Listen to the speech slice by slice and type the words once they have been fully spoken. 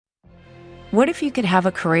What if you could have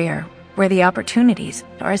a career where the opportunities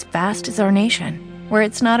are as vast as our nation, where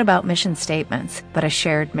it's not about mission statements, but a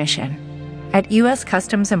shared mission? At U.S.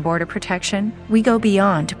 Customs and Border Protection, we go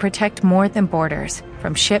beyond to protect more than borders.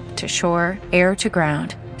 From ship to shore, air to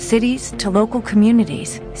ground, cities to local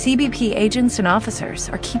communities, CBP agents and officers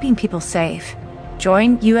are keeping people safe.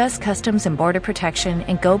 Join U.S. Customs and Border Protection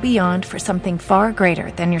and go beyond for something far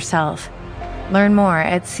greater than yourself. Learn more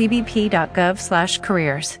at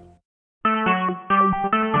cbp.gov/careers.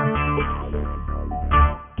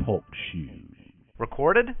 Talk shoes.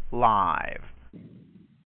 Recorded live.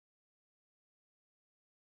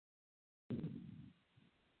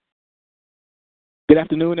 Good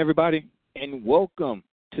afternoon, everybody, and welcome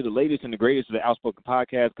to the latest and the greatest of the Outspoken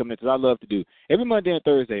Podcast, coming as I love to do every Monday and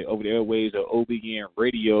Thursday over the airwaves of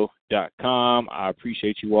OBN-radio.com. I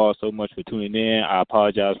appreciate you all so much for tuning in. I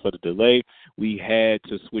apologize for the delay. We had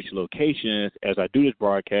to switch locations as I do this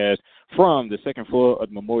broadcast from the second floor of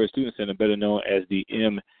the Memorial Student Center, better known as the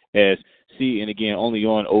MSC, and again, only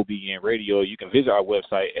on OBN Radio. You can visit our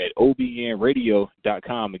website at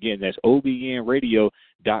OBNradio.com. Again, that's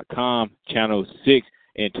OBNradio.com, channel 6.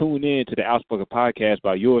 And tune in to the Outspoken Podcast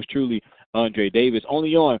by yours truly, Andre Davis,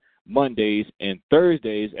 only on Mondays and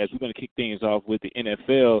Thursdays, as we're going to kick things off with the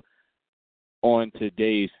NFL on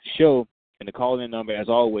today's show. And the call-in number, as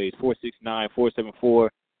always,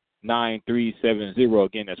 469-474-9370.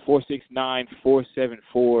 Again, that's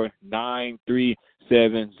 469-474-9370.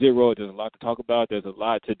 There's a lot to talk about. There's a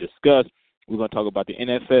lot to discuss. We're going to talk about the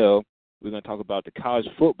NFL. We're going to talk about the college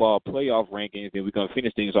football playoff rankings, and we're going to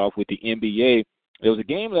finish things off with the NBA. There was a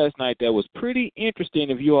game last night that was pretty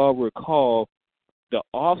interesting, if you all recall, the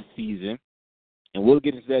off-season, and we'll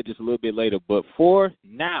get into that just a little bit later. But for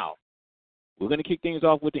now, we're going to kick things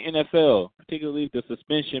off with the NFL, particularly the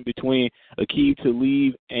suspension between Aqib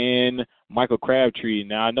Talib and Michael Crabtree.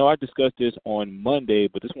 Now, I know I discussed this on Monday,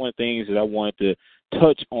 but this is one of the things that I wanted to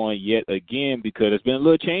touch on yet again because there's been a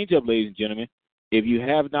little change-up, ladies and gentlemen. If you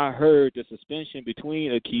have not heard, the suspension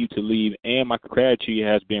between Aqib Talib and Michael Crabtree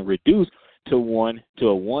has been reduced to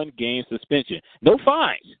a one-game suspension. No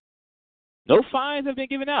fines. No fines have been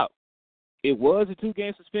given out. It was a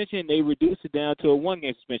 2-game suspension. They reduced it down to a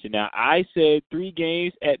 1-game suspension. Now, I said 3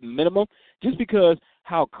 games at minimum just because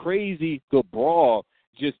how crazy the brawl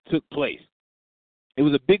just took place. It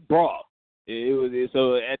was a big brawl.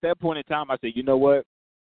 So at that point in time, I said, you know what?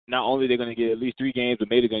 Not only are they going to get at least 3 games, but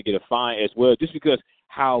maybe they're going to get a fine as well, just because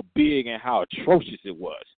how big and how atrocious it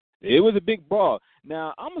was. It was a big brawl.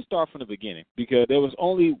 Now, I'm going to start from the beginning because there was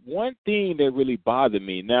only one thing that really bothered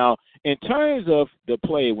me. Now, in terms of the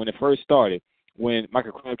play when it first started, when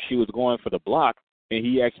Michael Crabtree was going for the block, and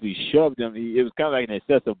he actually shoved him, it was kind of like an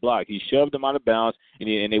excessive block. He shoved him out of bounds,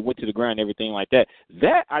 and they went to the ground and everything like that.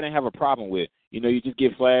 That I didn't have a problem with. You know, you just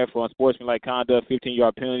get flagged for unsportsmanlike conduct,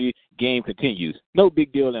 15-yard penalty, game continues. No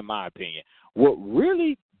big deal in my opinion. What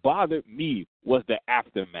really bothered me was the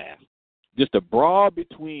aftermath. Just a brawl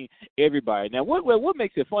between everybody. Now, what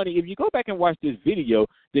makes it funny, if you go back and watch this video,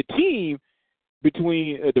 the teams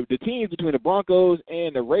between the Broncos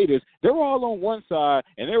and the Raiders, they're all on one side,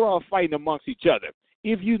 and they're all fighting amongst each other.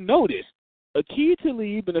 If you notice, Aqib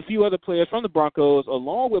Talib and a few other players from the Broncos,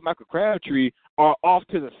 along with Michael Crabtree, are off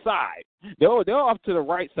to the side. They're off to the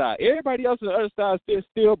right side. Everybody else on the other side is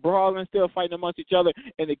still brawling, still fighting amongst each other.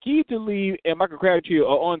 And Aqib Talib and Michael Crabtree are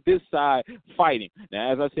on this side fighting.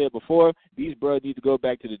 Now, as I said before, these brothers need to go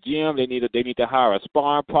back to the gym. They need to hire a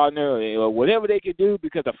sparring partner or whatever they can do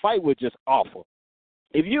because the fight was just awful.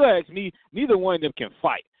 If you ask me, neither one of them can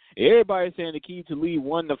fight. Everybody's saying Aqib Talib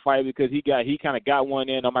won the fight because he kind of got one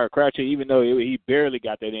in on Michael Crabtree, even though he barely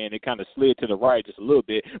got that in. It kind of slid to the right just a little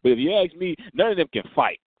bit. But if you ask me, none of them can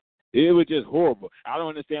fight. It was just horrible. I don't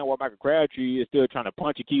understand why Michael Crabtree is still trying to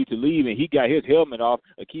punch Aqib Talib, and he got his helmet off.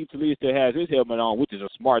 Aqib Talib still has his helmet on, which is a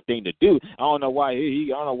smart thing to do. I don't know why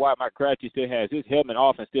Michael Crabtree still has his helmet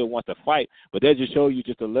off and still wants to fight. But that just shows you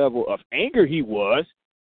just the level of anger he was,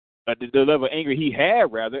 the level of anger he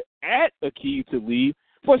had rather at Aqib Talib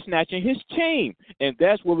for snatching his chain. And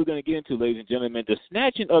that's what we're going to get into, ladies and gentlemen, the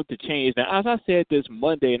snatching of the chains. Now, as I said this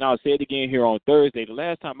Monday, and I'll say it again here on Thursday, the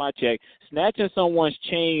last time I checked, snatching someone's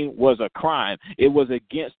chain was a crime. It was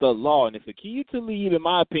against the law. And if Aqib Talib, in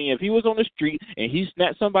my opinion, if he was on the street and he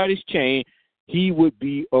snatched somebody's chain, he would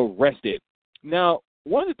be arrested. Now,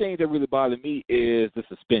 one of the things that really bothered me is the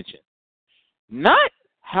suspension. Not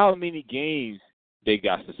how many games they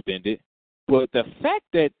got suspended, but the fact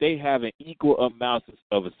that they have an equal amount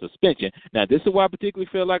of a suspension. Now, this is why I particularly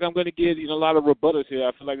feel like I'm going to get a lot of rebuttals here.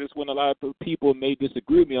 I feel like this is when a lot of people may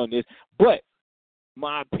disagree with me on this. But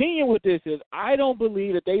My opinion with this is I don't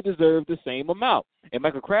believe that they deserve the same amount. And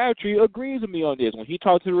Michael Crabtree agrees with me on this. When he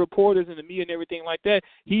talks to the reporters and the media and everything like that,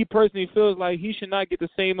 he personally feels like he should not get the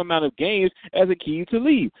same amount of games as Aqib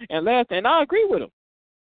Talib. And I agree with him.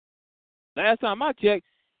 Last time I checked,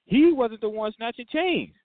 he wasn't the one snatching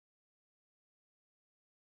chains.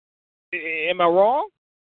 Am I wrong?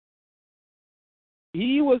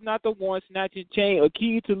 He was not the one snatching chain.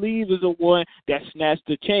 Aqib Talib is the one that snatched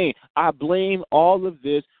the chain. I blame all of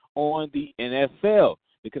this on the NFL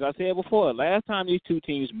because I said before, last time these two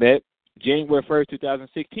teams met, January 1st,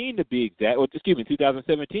 2016 to be exact,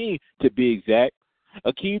 2017 to be exact,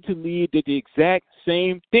 Aqib Talib did the exact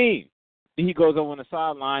same thing. Then he goes over on the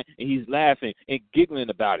sideline and he's laughing and giggling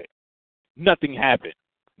about it. Nothing happened.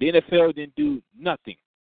 The NFL didn't do nothing.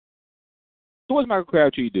 So what's Michael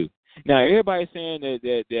Crabtree do? Now, everybody's saying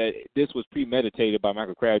that this was premeditated by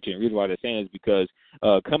Michael Crabtree, and the reason why they're saying is because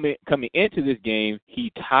coming into this game, he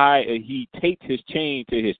taped his chain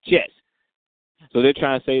to his chest. So they're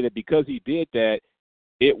trying to say that because he did that,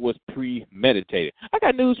 it was premeditated. I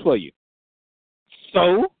got news for you.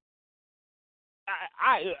 So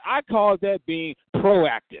I call that being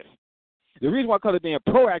proactive. The reason why I call it being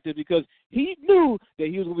proactive is because he knew that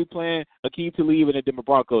he was going to be playing Aqib Talib and the Denver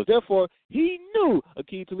Broncos. Therefore, he knew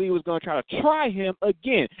Aqib Talib was going to try him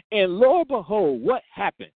again. And lo and behold, what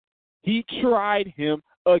happened? He tried him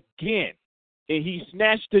again, and he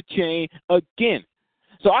snatched the chain again.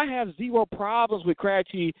 So I have zero problems with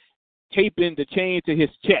Crabtree taping the chain to his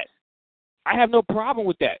chest. I have no problem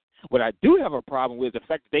with that. What I do have a problem with is the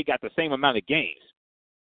fact that they got the same amount of games.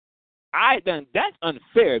 That's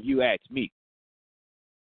unfair if you ask me.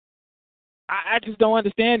 I just don't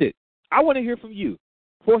understand it. I want to hear from you.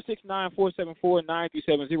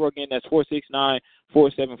 469-474-9370. Again, that's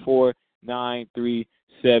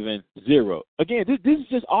 469-474-9370. Again, this is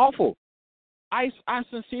just awful. I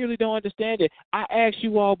sincerely don't understand it. I asked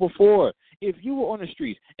you all before, if you were on the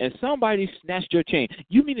streets and somebody snatched your chain,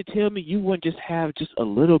 you mean to tell me you wouldn't just have just a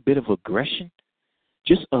little bit of aggression?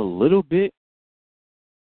 Just a little bit?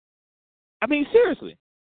 I mean, seriously.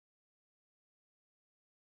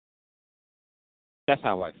 That's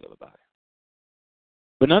how I feel about it.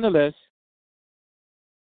 But nonetheless,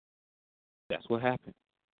 that's what happened.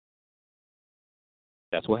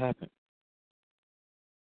 That's what happened.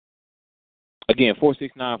 Again,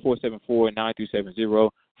 469-474-9370,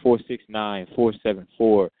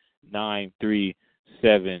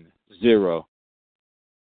 469-474-9370.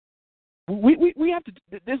 We have to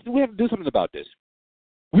do something about this.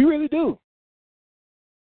 We really do.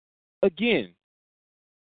 Again,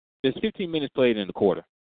 there's 15 minutes played in the quarter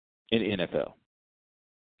in the NFL.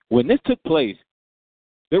 When this took place,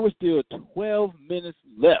 there was still 12 minutes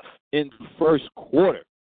left in the first quarter.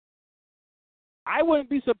 I wouldn't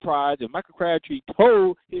be surprised if Michael Crabtree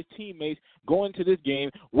told his teammates going into this game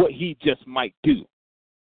what he just might do.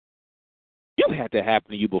 You've had that happen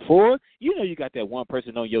to you before. You know you got that one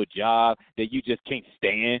person on your job that you just can't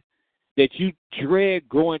stand, that you dread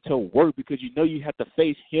going to work because you know you have to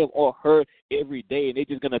face him or her every day, and they're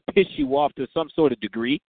just going to piss you off to some sort of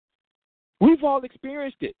degree. We've all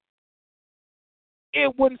experienced it.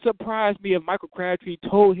 It wouldn't surprise me if Michael Crabtree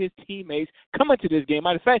told his teammates coming to this game.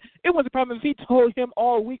 Matter of fact, it wouldn't surprise me if he told him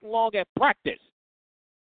all week long at practice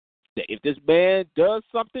that if this man does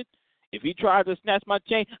something, if he tries to snatch my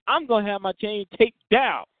chain, I'm going to have my chain taped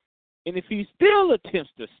down. And if he still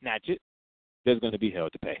attempts to snatch it, there's going to be hell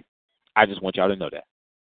to pay. I just want y'all to know that.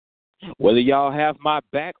 Whether y'all have my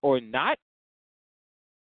back or not,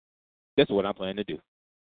 that's what I'm planning to do.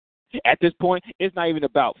 At this point, it's not even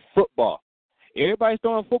about football. Everybody's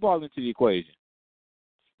throwing football into the equation.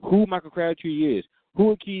 Who Michael Crabtree is,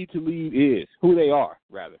 who Aqib Talib is, who they are,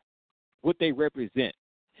 rather, what they represent.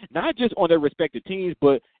 Not just on their respective teams,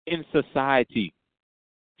 but in society.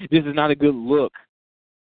 This is not a good look.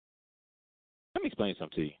 Let me explain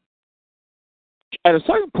something to you. At a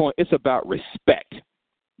certain point, it's about respect.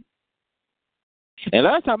 And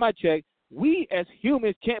last time I checked, we as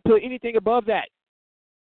humans can't put anything above that.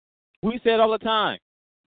 We say it all the time.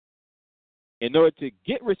 In order to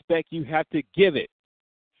get respect, you have to give it.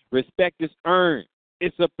 Respect is earned.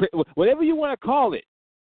 It's whatever you want to call it.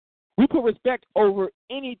 We put respect over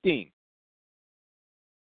anything.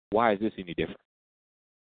 Why is this any different?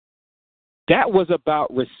 That was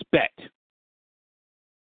about respect.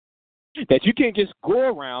 That you can't just go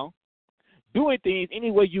around doing things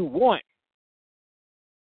any way you want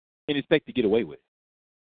and expect to get away with it.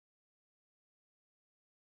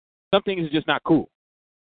 Some things are just not cool.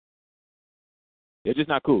 They're just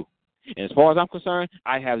not cool. And as far as I'm concerned,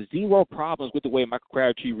 I have zero problems with the way Michael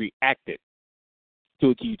Crabtree reacted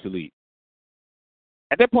to Aqib Talib.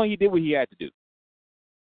 At that point, he did what he had to do.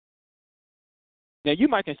 Now, you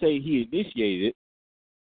might can say he initiated it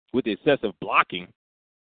with excessive blocking.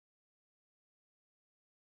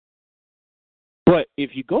 But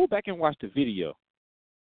if you go back and watch the video,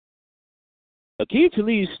 Akeem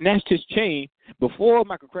Talib snatched his chain before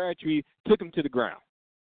Michael Crabtree took him to the ground.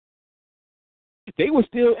 They were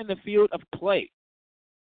still in the field of play.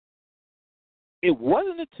 It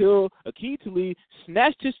wasn't until Akeem Talib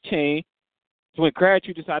snatched his chain when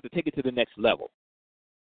Crabtree decided to take it to the next level.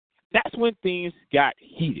 That's when things got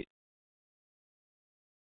heated.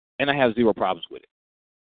 And I have zero problems with it.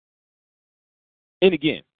 And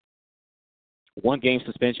again, 1 game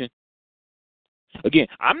suspension. Again,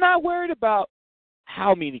 I'm not worried about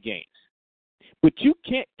how many games. But you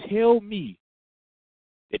can't tell me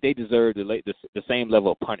that they deserve the same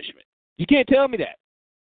level of punishment. You can't tell me that.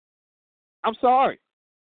 I'm sorry.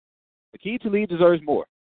 Akeem Talib deserves more.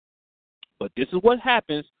 But this is what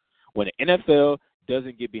happens when the NFL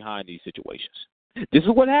doesn't get behind these situations. This is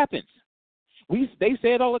what happens. They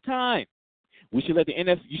say it all the time. You should let the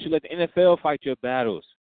NFL fight your battles.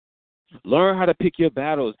 Learn how to pick your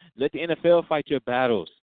battles. Let the NFL fight your battles.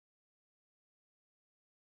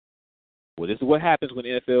 Well, this is what happens when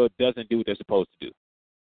the NFL doesn't do what they're supposed to do.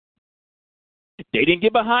 They didn't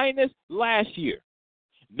get behind this last year,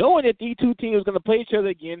 knowing that these two teams are going to play each other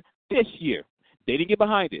again this year. They didn't get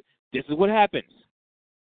behind it. This is what happens.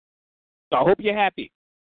 So I hope you're happy.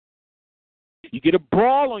 You get a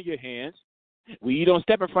brawl on your hands where you don't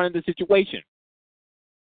step in front of the situation.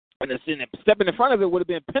 And stepping in front of it would have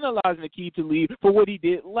been penalizing Akeem Talib for what he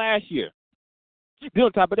did last year. Then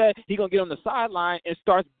on top of that, he's going to get on the sideline and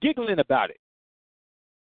start giggling about it.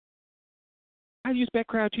 How do you expect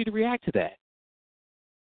Crabtree to react to that?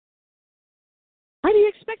 How do you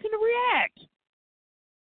expect him to react?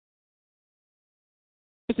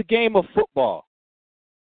 It's a game of football.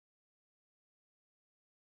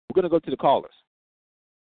 We're going to go to the callers.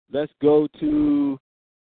 Let's go to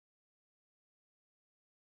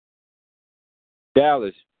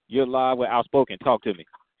Dallas. You're live with Outspoken. Talk to me.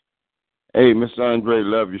 Hey, Mr. Andre,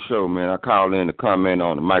 love your show, man. I called in to comment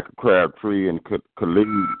on the Michael Crabtree and Khalid.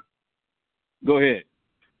 Go ahead.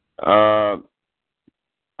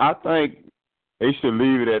 I think they should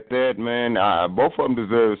leave it at that, man. Both of them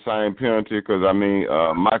deserve the same penalty because,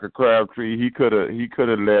 Michael Crabtree, he could have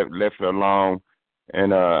left it alone.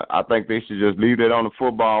 And I think they should just leave it on the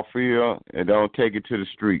football field and don't take it to the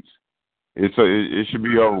streets. It should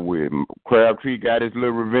be over with. Crabtree got his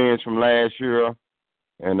little revenge from last year.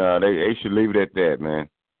 And they should leave it at that, man.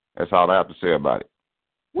 That's all I have to say about it.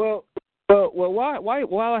 Well,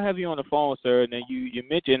 while I have you on the phone, sir, and then you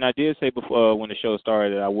mentioned, I did say before when the show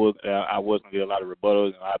started that I was going to get a lot of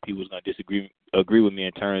rebuttals and a lot of people was going to agree with me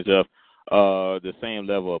in terms of the same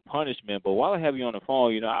level of punishment. But while I have you on the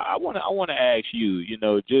phone, I want to ask you,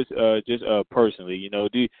 just personally,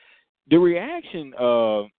 the reaction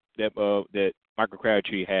that Michael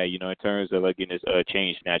Crabtree had, in terms of getting his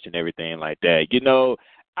chain snatched and everything like that.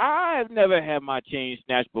 I've never had my chain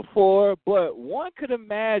snatched before, but one could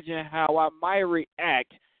imagine how I might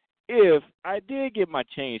react if I did get my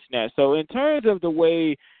chain snatched. So in terms of the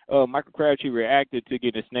way Michael Crabtree reacted to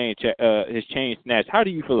getting his chain snatched, how do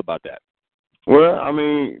you feel about that? Well,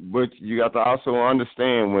 but you got to also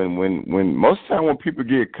understand when most of the time when people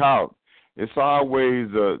get caught, it's always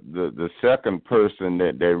the second person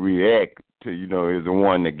that react to, is the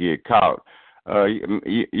one that get caught. I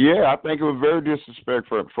think it was very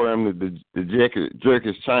disrespectful for him to jerk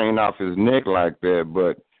his chain off his neck like that,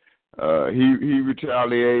 but he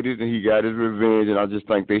retaliated and he got his revenge, and I just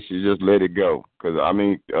think they should just let it go. Because,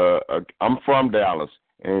 I'm from Dallas,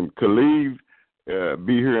 and Khalid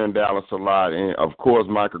be here in Dallas a lot, and, of course,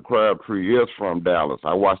 Michael Crabtree is from Dallas.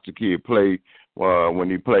 I watched the kid play when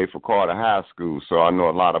he played for Carter High School, so I know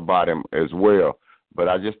a lot about him as well. But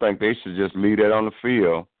I just think they should just leave that on the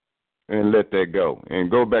field and let that go and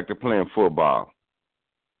go back to playing football.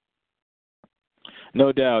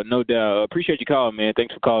 No doubt. Appreciate you calling, man.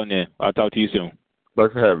 Thanks for calling in. I'll talk to you soon.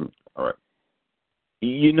 Thanks for having me. All right.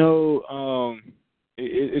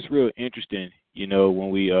 It's real interesting, when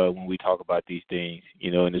we talk about these things,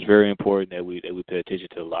 and it's very important that we pay attention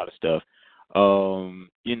to a lot of stuff.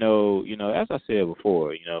 As I said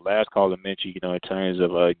before, last caller mentioned, in terms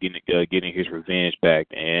of getting his revenge back,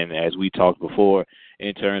 and as we talked before,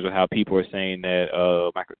 in terms of how people are saying that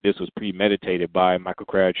this was premeditated by Michael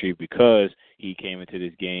Crabtree because he came into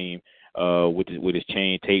this game with his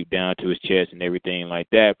chain taped down to his chest and everything like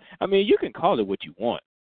that. You can call it what you want.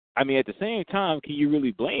 At the same time, can you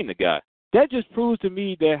really blame the guy? That just proves to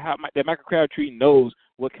me that Michael Crabtree knows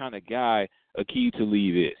what kind of guy Akeem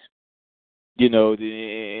Talib is.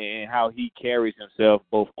 and how he carries himself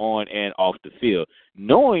both on and off the field,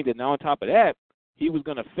 knowing that now on top of that, he was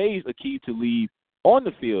going to face Aqib Talib on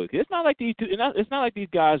the field. It's not like these two. It's not like these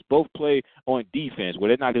guys both play on defense where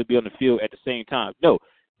they're not going to be on the field at the same time. No,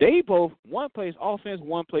 they both, one plays offense,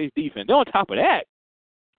 one plays defense. Then on top of that,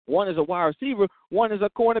 one is a wide receiver, one is a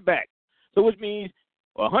cornerback. So which means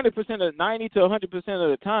 100% of 90 to 100% of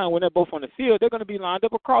the time when they're both on the field, they're going to be lined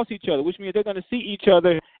up across each other, which means they're going to see each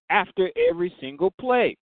other after every single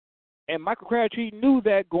play. And Michael Crabtree knew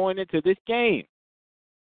that going into this game.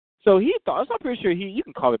 So he thought, so I'm pretty sure you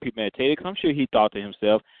can call it premeditated, because I'm sure he thought to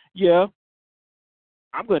himself, yeah,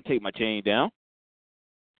 I'm going to take my chain down.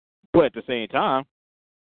 But at the same time,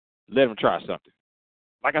 let him try something.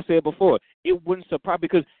 Like I said before, it wouldn't surprise,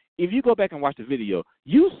 because if you go back and watch the video,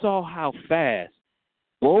 you saw how fast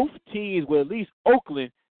both teams, well, at least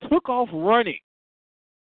Oakland, took off running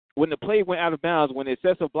when the play went out of bounds, when the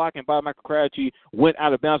excessive blocking by Michael Crabtree went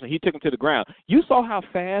out of bounds and he took him to the ground. You saw how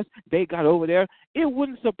fast they got over there. It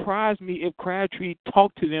wouldn't surprise me if Crabtree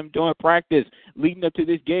talked to them during practice leading up to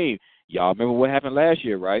this game. Y'all remember what happened last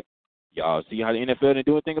year, right? Y'all see how the NFL didn't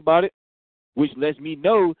do anything about it? Which lets me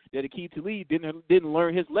know that Aqib Talib didn't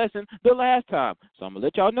learn his lesson the last time. So I'm going to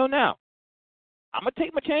let y'all know now. I'm going to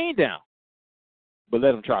take my chain down. But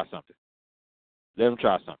let him try something. Let him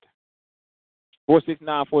try something.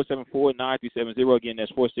 469-474-9370. Again,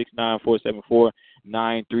 that's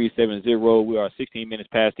 469-474-9370. We are 16 minutes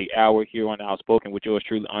past the hour here on Outspoken with yours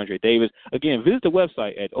truly, Andre Davis. Again, visit the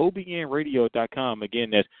website at OBNradio.com. Again,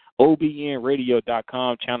 that's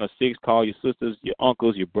OBNradio.com, Channel 6. Call your sisters, your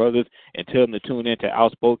uncles, your brothers, and tell them to tune in to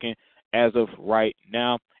Outspoken as of right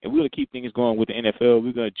now. And we're going to keep things going with the NFL.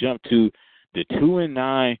 We're going to jump to the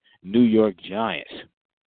 2-9 New York Giants.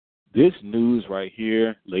 This news right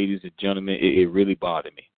here, ladies and gentlemen, it really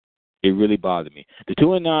bothered me. It really bothered me. The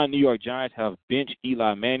 2-9 New York Giants have benched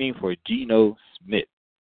Eli Manning for Geno Smith.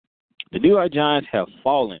 The New York Giants have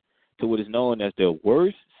fallen to what is known as their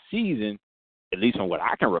worst season, at least from what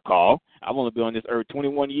I can recall. I've only been on this earth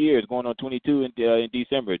 21 years, going on 22 in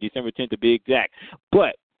December 10th to be exact.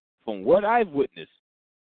 But from what I've witnessed,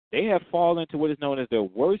 they have fallen to what is known as their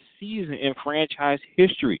worst season in franchise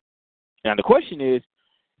history. Now, the question is,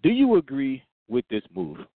 do you agree with this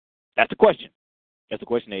move? That's the question. That's the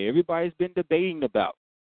question that everybody's been debating about.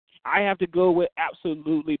 I have to go with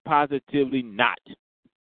absolutely, positively not.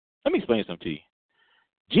 Let me explain something to you.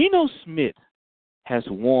 Geno Smith has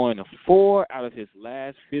won 4 out of his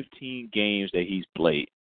last 15 games that he's played.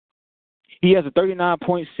 He has a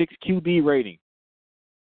 39.6 QB rating.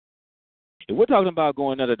 If we're talking about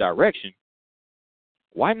going another direction,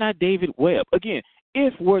 why not David Webb? Again,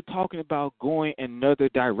 if we're talking about going another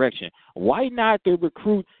direction, why not to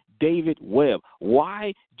recruit David Webb?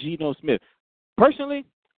 Why Geno Smith? Personally,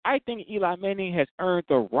 I think Eli Manning has earned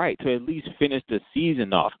the right to at least finish the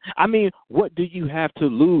season off. I mean, what do you have to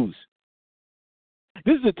lose?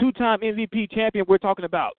 This is a 2-time MVP champion we're talking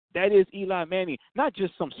about. That is Eli Manning, not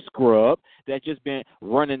just some scrub that's just been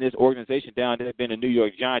running this organization down, that's been a New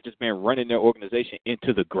York Giant, just been running their organization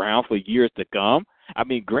into the ground for years to come. I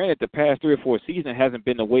mean, granted, the past 3 or 4 seasons hasn't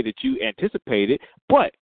been the way that you anticipated,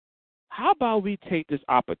 but how about we take this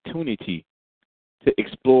opportunity to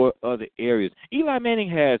explore other areas? Eli Manning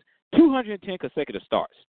has 210 consecutive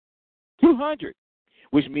starts. 200.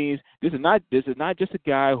 Which means this is not just a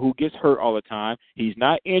guy who gets hurt all the time. He's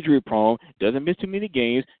not injury prone, doesn't miss too many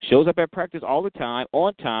games, shows up at practice all the time,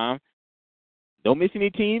 on time, don't miss any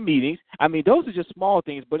team meetings. I mean, those are just small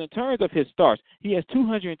things, but in terms of his starts, he has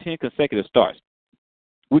 210 consecutive starts,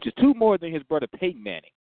 which is 2 more than his brother Peyton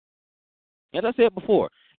Manning. As I said before,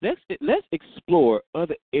 let's explore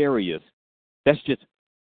other areas that's just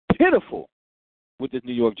pitiful with this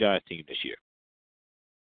New York Giants team this year.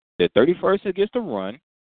 They're 31st against the run.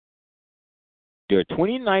 They're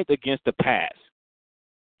 29th against the pass.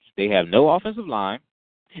 They have no offensive line.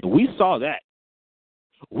 And we saw that.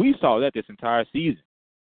 We saw that this entire season.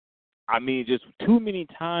 I mean, just too many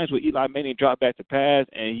times where Eli Manning dropped back to pass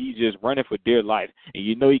and he's just running for dear life. And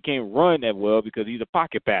you know he can't run that well because he's a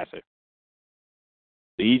pocket passer.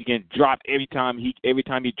 So he's getting dropped every time he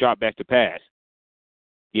dropped back to pass.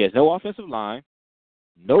 He has no offensive line,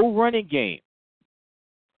 no running game.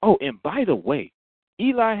 Oh, and by the way,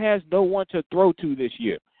 Eli has no one to throw to this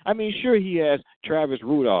year. I mean, sure, he has Travis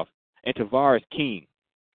Rudolph and Tavares King.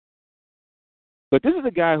 But this is a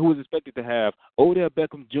guy who is expected to have Odell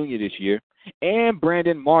Beckham Jr. this year and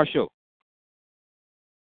Brandon Marshall.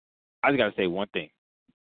 I just got to say one thing.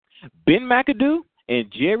 Ben McAdoo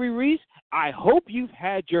and Jerry Reese, I hope you've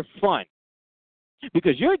had your fun.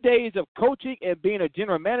 Because your days of coaching and being a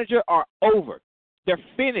general manager are over. They're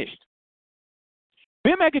finished.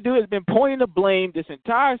 Ben McAdoo has been pointing the blame this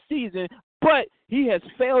entire season, but he has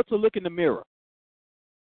failed to look in the mirror.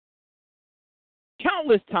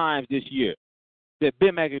 Countless times this year that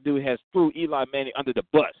Ben McAdoo has threw Eli Manning under the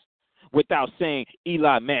bus without saying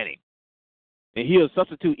Eli Manning. And he'll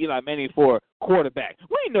substitute Eli Manning for quarterback.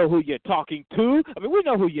 We know who you're talking to. I mean, we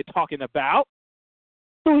know who you're talking about.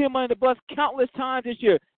 Threw him under the bus countless times this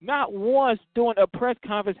year. Not once during a press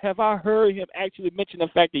conference have I heard him actually mention the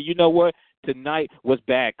fact that, you know what, tonight was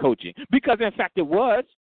bad coaching. Because, in fact, it was.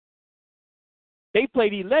 They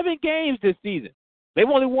played 11 games this season. They've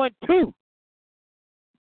only won 2.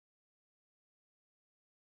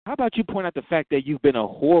 How about you point out the fact that you've been a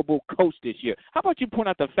horrible coach this year? How about you point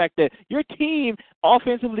out the fact that your team,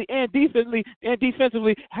 offensively and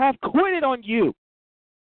defensively, have quitted on you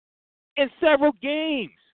in several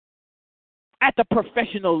games at the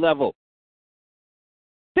professional level?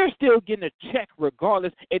 They're still getting a check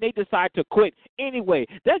regardless, and they decide to quit anyway.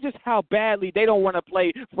 That's just how badly they don't want to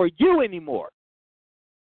play for you anymore.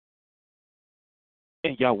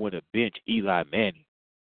 And y'all want to bench Eli Manning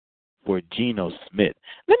for Geno Smith.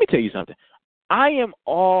 Let me tell you something. I am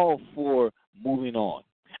all for moving on.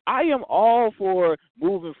 I am all for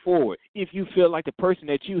moving forward if you feel like the person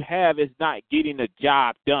that you have is not getting the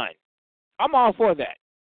job done. I'm all for that.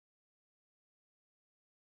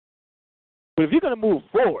 But if you're going to move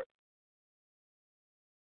forward,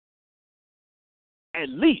 at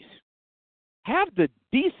least have the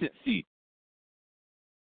decency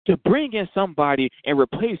to bring in somebody and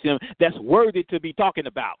replace him that's worthy to be talking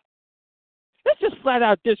about. That's just flat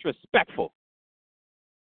out disrespectful.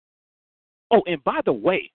 Oh, and by the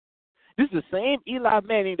way, this is the same Eli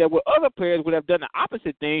Manning that with other players would have done the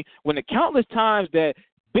opposite thing when the countless times that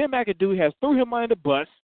Ben McAdoo has threw him under the bus.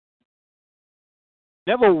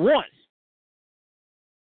 Never once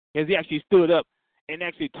has he actually stood up and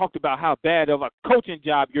actually talked about how bad of a coaching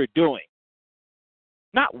job you're doing.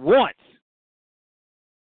 Not once.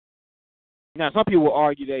 Now, some people will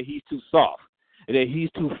argue that he's too soft, that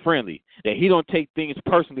he's too friendly, that he don't take things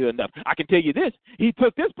personally enough. I can tell you this. He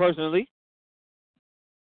took this personally.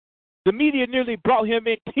 The media nearly brought him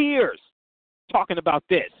in tears talking about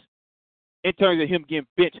this in terms of him getting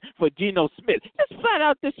benched for Geno Smith. It's flat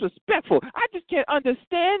out disrespectful. I just can't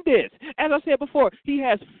understand this. As I said before, he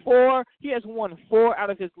has won 4 out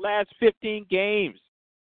of his last 15 games.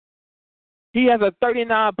 He has a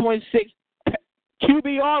 39.6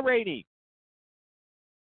 QBR rating.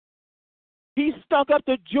 He stunk up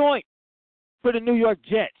the joint for the New York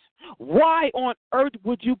Jets. Why on earth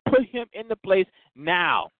would you put him in the place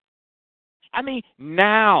now? I mean,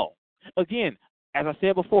 now. Again, as I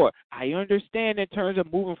said before, I understand in terms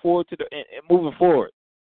of moving forward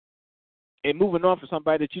and moving on for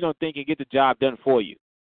somebody that you don't think can get the job done for you.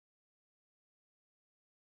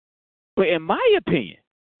 But in my opinion,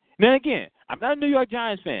 now again, I'm not a New York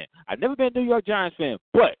Giants fan. I've never been a New York Giants fan,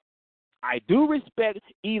 but I do respect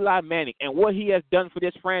Eli Manning and what he has done for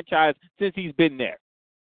this franchise since he's been there.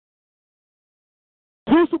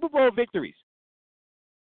 2 Super Bowl victories.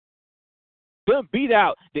 Done beat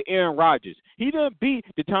out the Aaron Rodgers. He done beat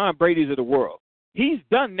the Tom Brady's of the world. He's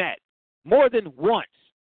done that more than once.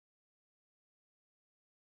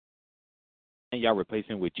 And y'all replace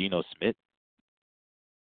him with Geno Smith?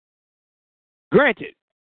 Granted,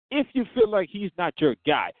 if you feel like he's not your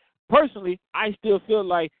guy, personally, I still feel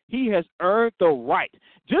like he has earned the right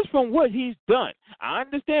just from what he's done. I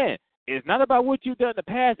understand. It's not about what you've done in the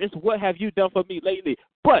past. It's what have you done for me lately.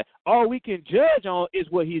 But all we can judge on is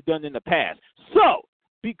what he's done in the past. So,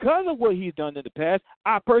 because of what he's done in the past,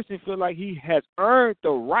 I personally feel like he has earned the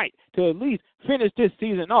right to at least finish this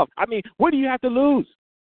season off. I mean, what do you have to lose?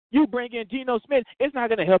 You bring in Geno Smith, it's not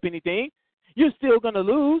going to help anything. You're still going to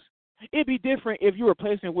lose. It'd be different if you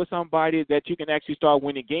replace him with somebody that you can actually start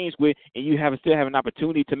winning games with and you still have an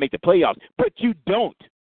opportunity to make the playoffs. But you don't.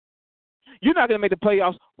 You're not going to make the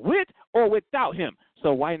playoffs with or without him.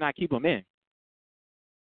 So why not keep him in?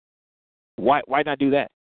 Why not do that?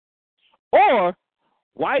 Or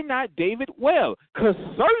why not David Well? Because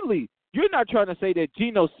certainly you're not trying to say that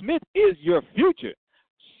Geno Smith is your future.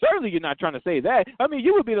 Certainly you're not trying to say that. I mean,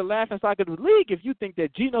 you would be the laughingstock of the league if you think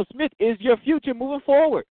that Geno Smith is your future moving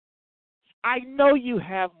forward. I know you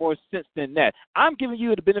have more sense than that. I'm giving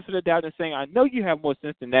you the benefit of the doubt and saying I know you have more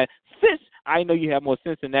sense than that. Since I know you have more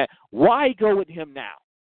sense than that, why go with him now?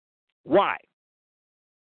 Why?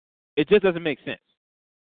 It just doesn't make sense.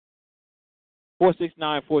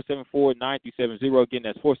 469-474-9370. Again,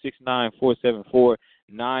 that's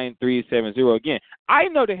 469-474-9370. Again, I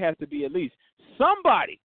know there has to be at least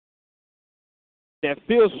somebody that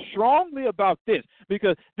feels strongly about this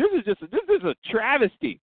because this is a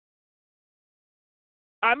travesty.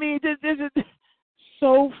 I mean, this is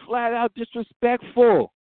so flat out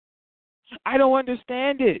disrespectful. I don't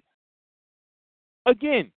understand it.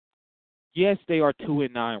 Again, yes, they are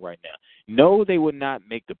 2-9 right now. No, they would not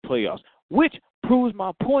make the playoffs, which proves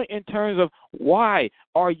my point in terms of why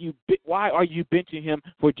are you benching him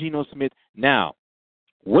for Geno Smith now?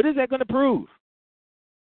 What is that going to prove?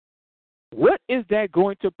 What is that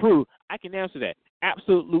going to prove? I can answer that.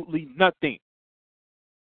 Absolutely nothing.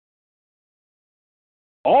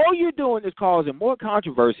 All you're doing is causing more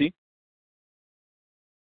controversy.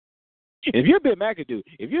 If you're Ben McAdoo,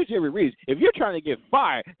 if you're Jerry Reeves, if you're trying to get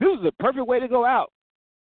fired, this is the perfect way to go out.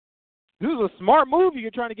 This is a smart move if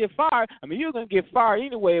you're trying to get fired. I mean, you're going to get fired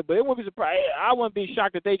anyway, but it wouldn't be surprised. I wouldn't be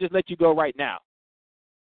shocked if they just let you go right now.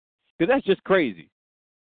 Because that's just crazy.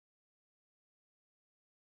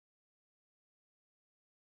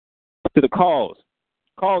 To the calls.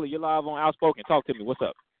 Caller, you're live on Outspoken. Talk to me. What's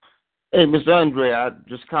up? Hey, Mr. Andre, I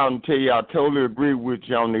just called to tell you I totally agree with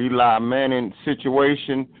you on the Eli Manning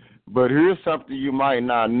situation, but here's something you might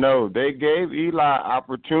not know. They gave Eli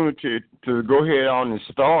opportunity to go ahead on and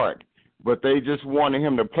start, but they just wanted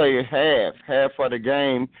him to play half of the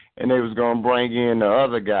game, and they was going to bring in the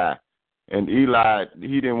other guy. And Eli,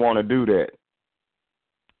 he didn't want to do that.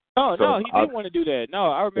 Oh, so no, he didn't want to do that.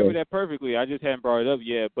 No, I remember that perfectly. I just hadn't brought it up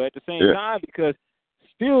yet. But at the same time, because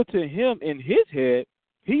still to him in his head,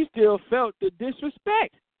 he still felt the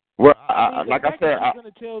disrespect. Well, like I said, you're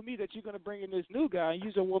going to tell me that you're going to bring in this new guy, and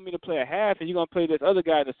you just want me to play a half, and you're going to play this other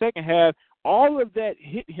guy in the second half. All of that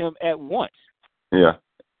hit him at once. Yeah.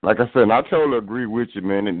 Like I said, I totally agree with you,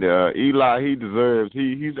 man. And Eli, he deserves,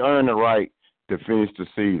 he's earned the right to finish the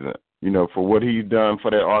season, you know, for what he's done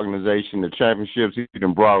for that organization, the championships he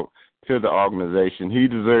done brought to the organization. He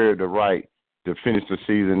deserved the right to finish the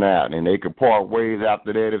season out. And they could part ways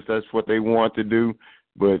after that if that's what they want to do.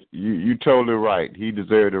 But you're totally right. He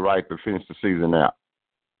deserved the right to finish the season out.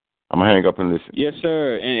 I'm going to hang up and listen. Yes,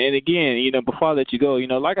 sir. And again, you know, before I let you go, you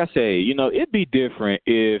know, like I say, you know, it'd be different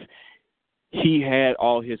if he had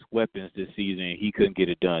all his weapons this season and he couldn't get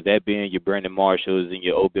it done. That being your Brandon Marshalls and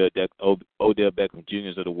your Odell Beckham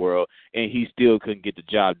Jr.'s of the world, and he still couldn't get the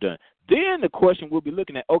job done. Then the question we'll be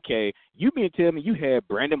looking at, okay, you mean to tell me you had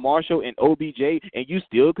Brandon Marshall and OBJ and you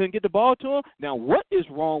still couldn't get the ball to him? Now, what is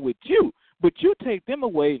wrong with you? But you take them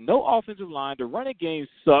away, no offensive line, the running game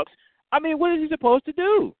sucks. I mean, what is he supposed to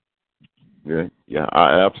do? Yeah,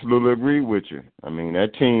 I absolutely agree with you. I mean,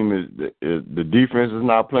 that team is the defense is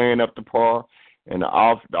not playing up to par, and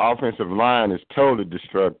the offensive line is totally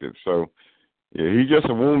destructive. So, yeah, he's just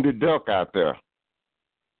a wounded duck out there.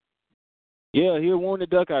 Yeah, he's a wounded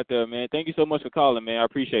duck out there, man. Thank you so much for calling, man. I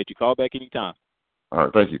appreciate you. Call back anytime. All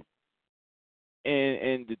right, thank you.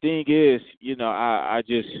 And the thing is, you know, I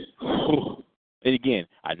just and again,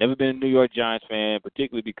 I've never been a New York Giants fan,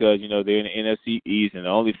 particularly because, you know, they're in the NFC East, and the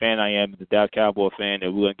only fan I am is the Dallas Cowboy fan,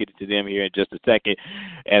 and we're going to get to them here in just a second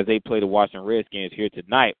as they play the Washington Redskins here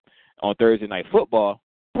tonight on Thursday Night Football.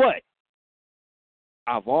 But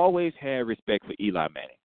I've always had respect for Eli Manning.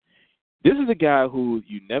 This is a guy who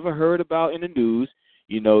you never heard about in the news.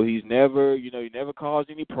 You know, he never caused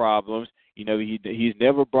any problems. You know, he's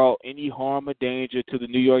never brought any harm or danger to the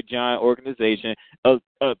New York Giant organization. A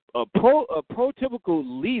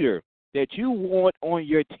prototypical leader that you want on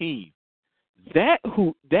your team. That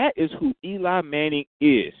is who Eli Manning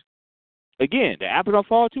is. Again, the apple don't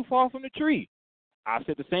fall too far from the tree. I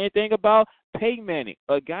said the same thing about Peyton Manning,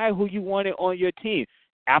 a guy who you wanted on your team.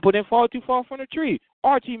 Apple didn't fall too far from the tree.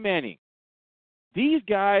 Archie Manning. These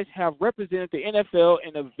guys have represented the NFL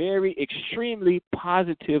in a very extremely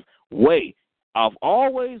positive way. I've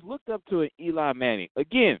always looked up to an Eli Manning.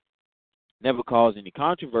 Again, never caused any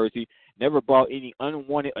controversy, never brought any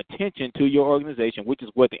unwanted attention to your organization, which is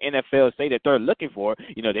what the NFL say that they're looking for.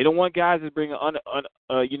 You know, they don't want guys that bring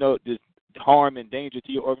this harm and danger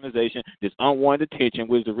to your organization, this unwanted attention,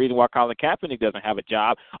 which is the reason why Colin Kaepernick doesn't have a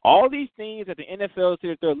job. All these things that the NFL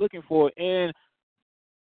says they're looking for in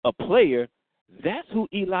a player, that's who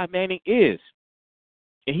Eli Manning is.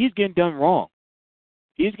 And he's getting done wrong.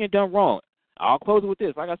 He's getting done wrong. I'll close it with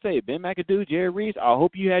this. Like I say, Ben McAdoo, Jerry Reeves, I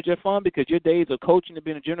hope you had your fun because your days of coaching and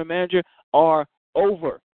being a general manager are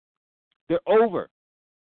over. They're over.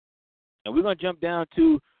 And we're going to jump down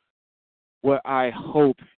to what I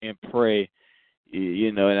hope and pray,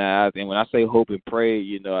 you know, and when I say hope and pray,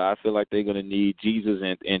 you know, I feel like they're going to need Jesus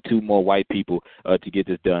and two more white people to get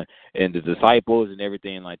this done, and the disciples and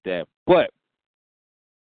everything like that. But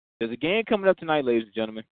there's a game coming up tonight, ladies and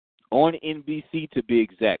gentlemen, on NBC to be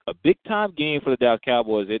exact. A big-time game for the Dallas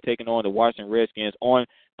Cowboys. They're taking on the Washington Redskins on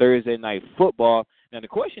Thursday Night Football. Now, the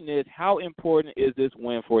question is, how important is this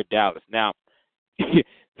win for Dallas? Now,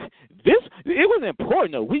 it was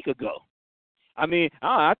important a week ago. I mean,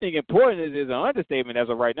 I think important is an understatement as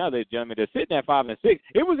of right now, ladies and gentlemen. They're sitting at 5-6. It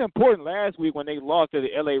was important last week when they lost to the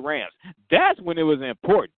LA Rams. That's when it was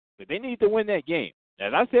important. But they need to win that game.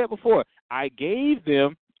 As I said before, I gave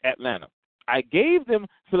them Atlanta. I gave them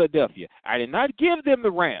Philadelphia. I did not give them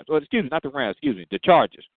the Rams. Or excuse me, not the Rams. Excuse me, the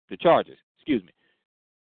Chargers. The Chargers. Excuse me.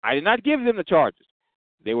 I did not give them the Chargers.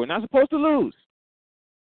 They were not supposed to lose.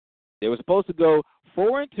 They were supposed to go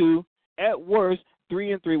 4-2, at worst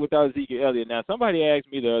 3-3 without Ezekiel Elliott. Now, somebody asked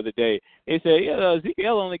me the other day. They said, "Yeah,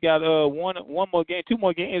 Ezekiel only got one more game, 2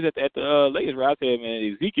 more games at the latest." I said,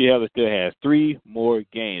 "Man, Ezekiel Elliott still has 3 more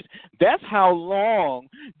games." That's how long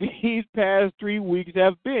these past 3 weeks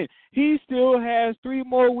have been. He still has 3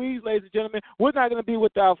 more weeks, ladies and gentlemen. We're not going to be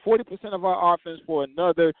without 40% of our offense for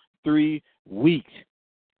another 3 weeks.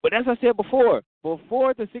 But as I said before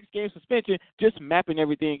the 6-game suspension, just mapping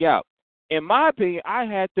everything out. In my opinion, I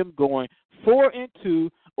had them going 4-2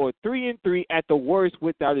 or 3-3 at the worst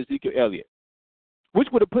without Ezekiel Elliott, which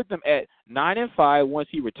would have put them at 9-5 once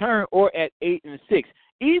he returned, or at 8-6.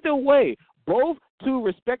 Either way, both 2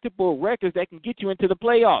 respectable records that can get you into the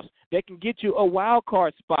playoffs, that can get you a wild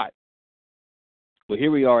card spot. But here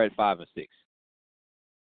we are at 5-6.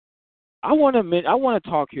 I want to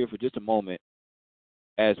talk here for just a moment,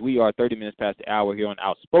 as we are 30 minutes past the hour here on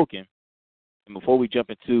Outspoken, and before we jump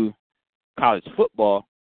into college football,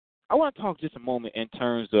 I want to talk just a moment in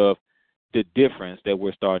terms of the difference that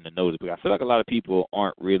we're starting to notice, because I feel like a lot of people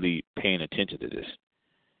aren't really paying attention to this.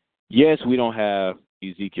 Yes, we don't have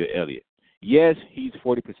Ezekiel Elliott. Yes, he's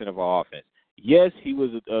 40% of our offense. Yes, he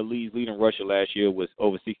was a leading rusher last year, with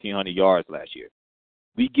over 1,600 yards last year.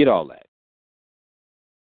 We get all that.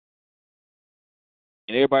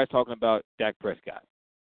 And everybody's talking about Dak Prescott.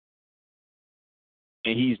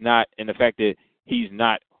 And he's not, and the fact that he's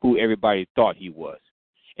not who everybody thought he was,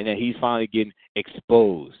 and that he's finally getting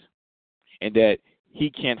exposed, and that he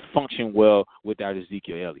can't function well without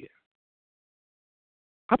Ezekiel Elliott.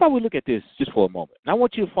 How about we look at this just for a moment? And I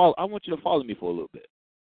want you to follow me for a little bit.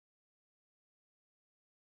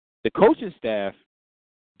 The coaching staff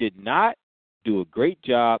did not do a great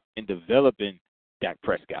job in developing Dak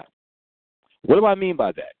Prescott. What do I mean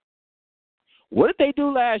by that? What did they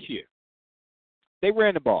do last year? They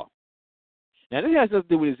ran the ball. Now, this has nothing to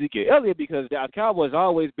do with Ezekiel Elliott, because the Dallas Cowboys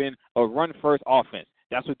always been a run-first offense.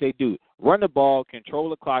 That's what they do. Run the ball, control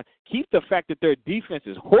the clock, keep the fact that their defense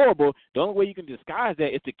is horrible. The only way you can disguise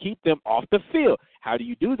that is to keep them off the field. How do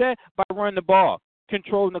you do that? By running the ball,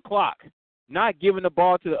 controlling the clock, not giving the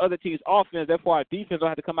ball to the other team's offense. Therefore, our defense will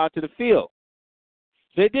have to come out to the field.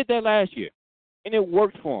 So they did that last year, and it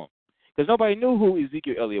worked for them. Because nobody knew who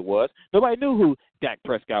Ezekiel Elliott was. Nobody knew who Dak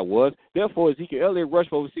Prescott was. Therefore, Ezekiel Elliott rushed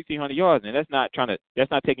for over 1,600 yards. And that's not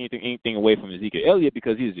taking anything away from Ezekiel Elliott,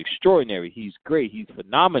 because he's extraordinary. He's great. He's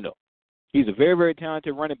phenomenal. He's a very, very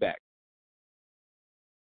talented running back.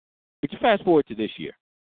 But you fast forward to this year.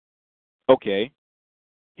 Okay,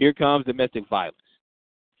 here comes domestic violence.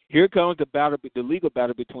 Here comes the legal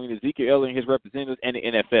battle between Ezekiel Elliott and his representatives and the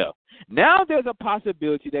NFL. Now there's a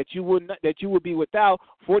possibility that you will be without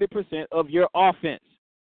 40% of your offense.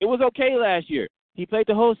 It was okay last year. He played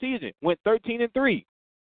the whole season, went 13-3,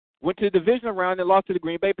 went to the divisional round and lost to the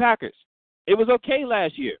Green Bay Packers. It was okay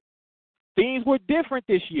last year. Things were different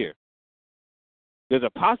this year. There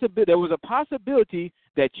was a possibility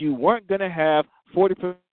that you weren't going to have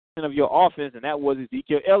 40% of your offense, and that was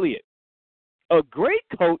Ezekiel Elliott. A great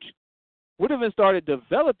coach would have started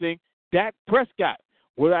developing Dak Prescott.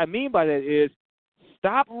 What I mean by that is,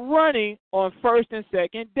 stop running on first and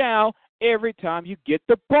second down every time you get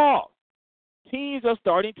the ball. Teams are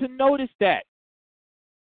starting to notice that.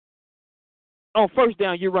 On first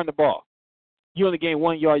down, you run the ball. You only gain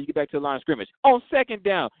 1 yard, you get back to the line of scrimmage. On second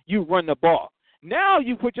down, you run the ball. Now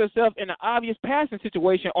you put yourself in an obvious passing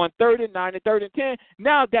situation on 3rd and 9 and 3rd and 10.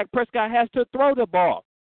 Now Dak Prescott has to throw the ball.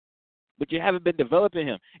 But you haven't been developing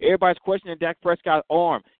him. Everybody's questioning Dak Prescott's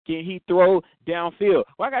arm. Can he throw downfield?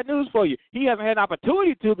 Well, I got news for you. He hasn't had an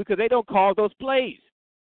opportunity to, because they don't call those plays.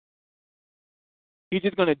 He's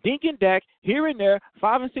just going to dink and dack here and there,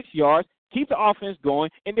 5 and 6 yards, keep the offense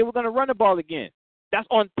going, and then we're going to run the ball again. That's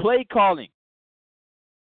on play calling.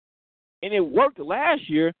 And it worked last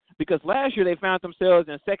year, because last year they found themselves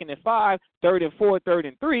in 2nd and 5, 3rd and 4, 3rd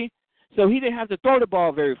and 3, so he didn't have to throw the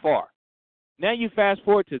ball very far. Now you fast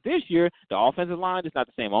forward to this year, the offensive line is not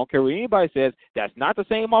the same. I don't care what anybody says. That's not the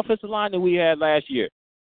same offensive line that we had last year.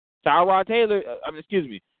 Tyrod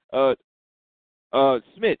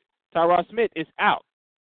Smith is out.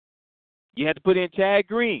 You had to put in Chad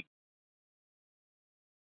Green.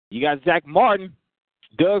 You got Zach Martin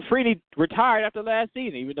Doug Freeney retired after last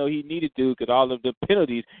season, even though he needed to because all of the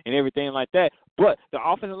penalties and everything like that. But the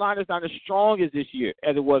offensive line is not as strong as this year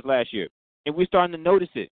as it was last year, and we're starting to notice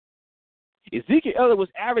it. Ezekiel Elliott was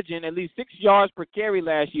averaging at least 6 yards per carry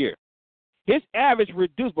last year. His average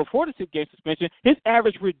reduced, before the 6-game suspension, his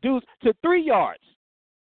average reduced to 3 yards.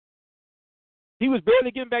 He was barely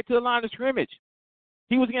getting back to the line of scrimmage.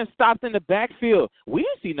 He was getting stopped in the backfield. We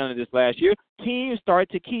didn't see none of this last year. Teams started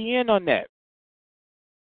to key in on that.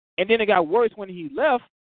 And then it got worse when he left.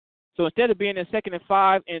 So instead of being in 2nd and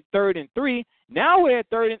 5 and 3rd and 3, now we're at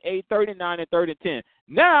 3rd and 8, 3rd and 9, and 3rd and 10.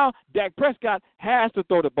 Now Dak Prescott has to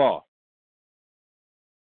throw the ball.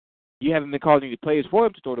 You haven't been calling any plays for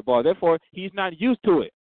him to throw the ball. Therefore, he's not used to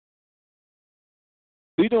it.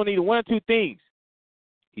 He's doing either one or two things.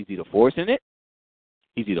 He's either forcing it,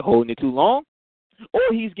 he's either holding it too long, or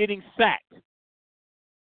he's getting sacked.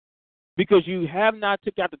 Because you have not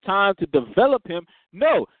took out the time to develop him.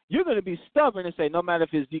 No, you're going to be stubborn and say no matter if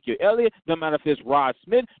it's Ezekiel Elliott, no matter if it's Rod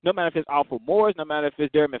Smith, no matter if it's Alfred Morris, no matter if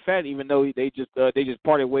it's Darren McFadden, even though they just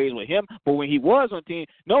parted ways with him. But when he was on team,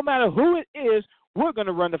 no matter who it is, we're going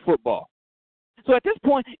to run the football. So at this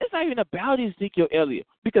point, it's not even about Ezekiel Elliott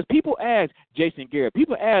because people ask Jason Garrett,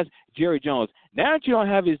 people ask Jerry Jones, now that you don't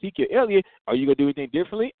have Ezekiel Elliott, are you going to do anything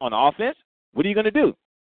differently on offense? What are you going to do?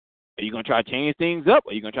 Are you going to try to change things up?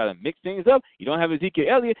 Are you going to try to mix things up? You don't have Ezekiel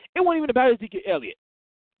Elliott. It wasn't even about Ezekiel Elliott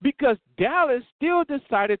because Dallas still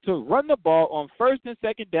decided to run the ball on 1st and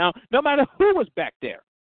 2nd down no matter who was back there.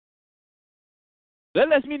 That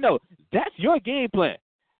lets me know that's your game plan.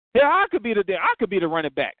 Yeah, I could be the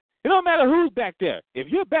running back. It don't matter who's back there. If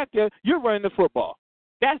you're back there, you're running the football.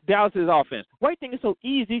 That's Dallas's offense. Why do you think it's so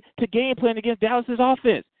easy to game plan against Dallas's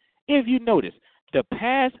offense? If you notice, the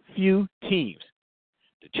past few teams,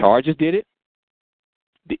 the Chargers did it,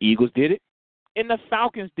 the Eagles did it, and the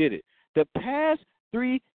Falcons did it. The past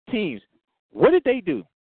 3 teams, what did they do?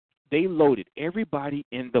 They loaded everybody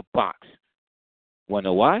in the box. Want to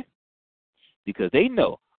know why? Because they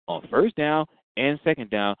know on 1st down and 2nd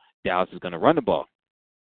down, Dallas is going to run the ball.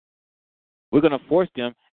 We're going to force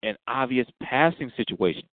them an obvious passing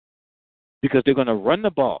situation because they're going to run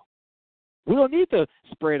the ball. We don't need to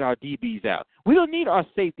spread our DBs out. We don't need our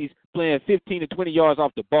safeties playing 15 to 20 yards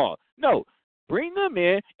off the ball. No, bring them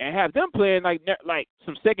in and have them playing like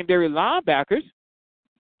some secondary linebackers,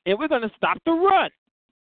 and we're going to stop the run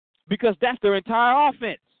because that's their entire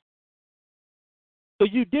offense. So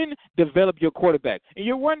you didn't develop your quarterback, and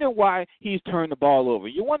you're wondering why he's turned the ball over.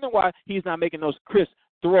 You're wondering why he's not making those crisp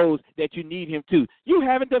throws that you need him to. You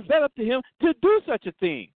haven't developed him to do such a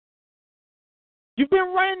thing. You've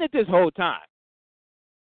been running it this whole time.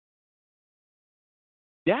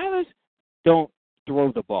 Dallas don't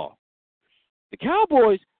throw the ball. The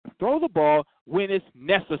Cowboys throw the ball when it's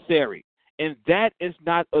necessary, and that is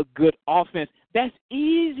not a good offense. That's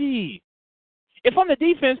easy. If I'm the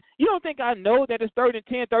defense, you don't think I know that it's 3rd and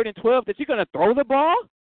 10, 3rd and 12, that you're going to throw the ball?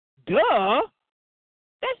 Duh.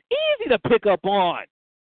 That's easy to pick up on.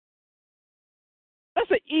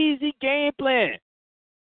 That's an easy game plan.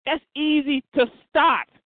 That's easy to stop.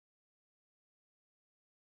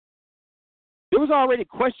 There was already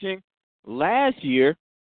questioning last year,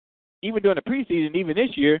 even during the preseason, even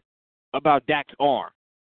this year, about Dak's arm.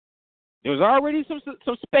 There was already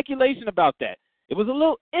some speculation about that. It was a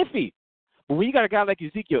little iffy. But when you got a guy like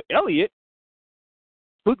Ezekiel Elliott,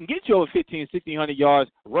 who can get you over 1,500, 1,600 yards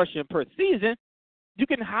rushing per season, you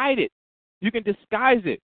can hide it. You can disguise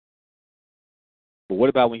it. But what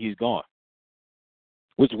about when he's gone?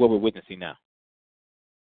 Which is what we're witnessing now.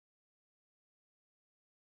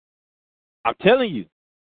 I'm telling you,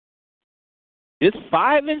 this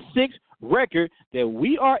 5-6 record that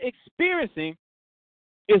we are experiencing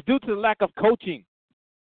is due to the lack of coaching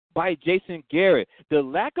by Jason Garrett. The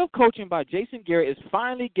lack of coaching by Jason Garrett is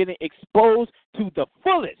finally getting exposed to the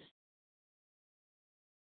fullest.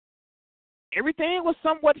 Everything was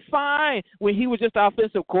somewhat fine when he was just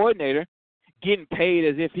offensive coordinator, getting paid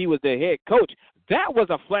as if he was the head coach. That was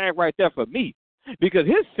a flag right there for me because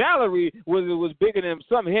his salary was bigger than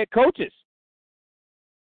some head coaches.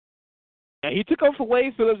 And he took over for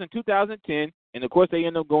Wade Phillips in 2010, and, of course, they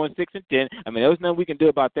ended up going 6-10. I mean, there was nothing we can do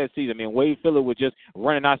about that season. I mean, Wade Phillips was just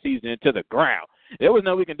running our season into the ground. There was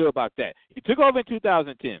nothing we can do about that. He took over in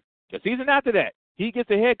 2010. The season after that, he gets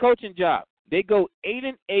a head coaching job. They go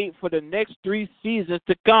 8-8 for the next 3 seasons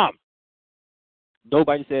to come.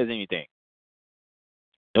 Nobody says anything.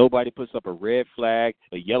 Nobody puts up a red flag,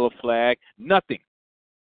 a yellow flag, nothing.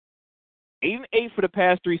 8-8 for the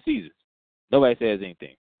past 3 seasons. Nobody says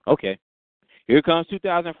anything. Okay. Here comes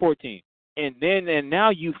 2014. And now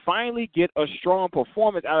you finally get a strong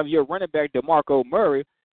performance out of your running back, DeMarco Murray,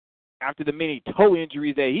 after the many toe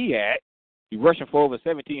injuries that he had. He rushing for over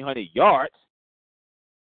 1,700 yards.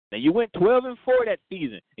 Now, you went 12-4 that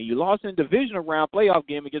season, and you lost in the divisional round playoff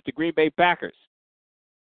game against the Green Bay Packers.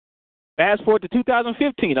 Fast forward to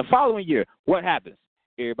 2015, the following year, what happens?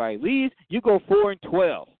 Everybody leaves. You go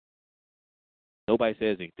 4-12. Nobody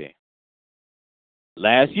says anything.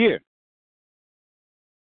 Last year,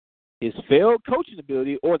 his failed coaching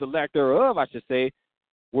ability, or the lack thereof, I should say,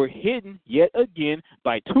 were hidden yet again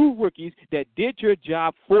by two rookies that did your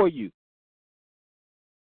job for you.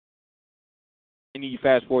 And then you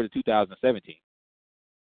fast forward to 2017.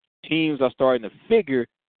 Teams are starting to figure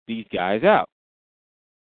these guys out.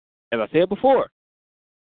 As I said before,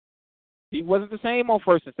 he wasn't the same on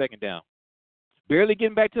first and second down. Barely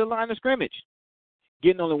getting back to the line of scrimmage.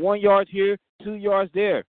 Getting only 1 yard here, 2 yards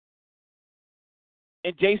there.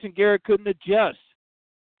 And Jason Garrett couldn't adjust.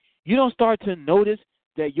 You don't start to notice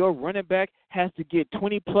that your running back has to get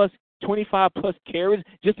 25-plus carries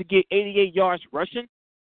just to get 88 yards rushing?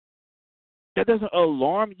 That doesn't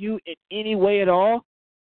alarm you in any way at all?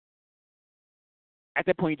 At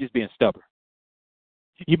that point, you're just being stubborn.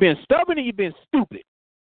 You've been stubborn and you've been stupid.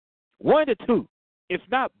 One to two, if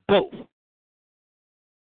not both.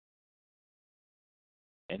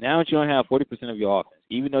 And now you don't have 40% of your offense,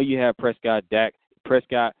 even though you have Prescott, Dak,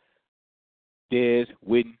 Dez,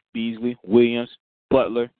 Witten, Beasley, Williams,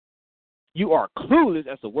 Butler. You are clueless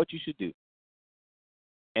as to what you should do.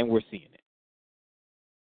 And we're seeing it.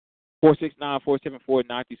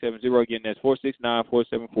 469-474-9370. Again, that's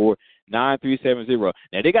 469-474-9370.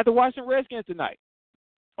 Now, they got the Washington Redskins tonight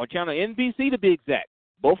on channel NBC, to be exact.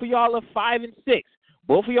 Both of y'all are 5-6.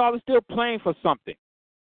 Both of y'all are still playing for something.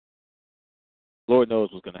 Lord knows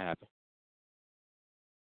what's going to happen.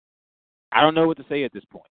 I don't know what to say at this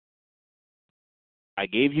point. I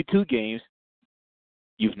gave you 2 games.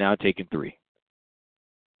 You've now taken 3.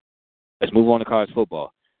 Let's move on to college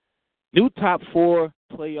football. New top 4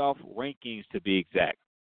 playoff rankings, to be exact.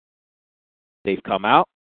 They've come out,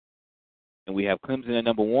 and we have Clemson at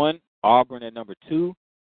number 1, Auburn at number 2,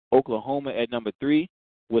 Oklahoma at number 3,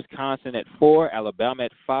 Wisconsin at 4, Alabama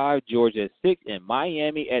at 5, Georgia at 6, and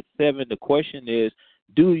Miami at 7. The question is,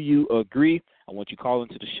 do you agree? I want you to call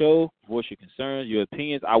into the show, voice your concerns, your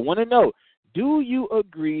opinions. I want to know, do you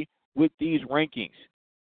agree with these rankings?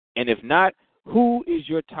 And if not, who is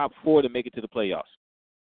your top 4 to make it to the playoffs?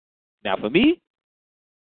 Now, for me,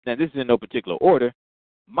 now this is in no particular order,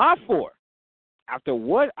 my 4, after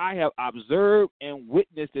what I have observed and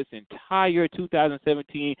witnessed this entire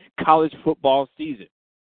 2017 college football season,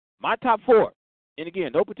 my top 4, and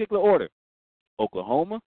again, no particular order,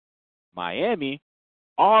 Oklahoma, Miami,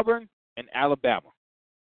 Auburn, and Alabama.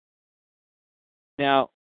 Now,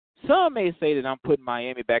 some may say that I'm putting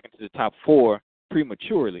Miami back into the top 4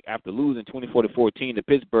 prematurely after losing 24-14 to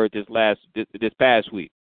Pittsburgh this past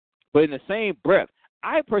week. But in the same breath,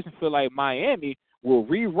 I personally feel like Miami will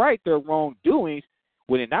rewrite their wrongdoings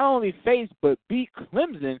when it not only face but beat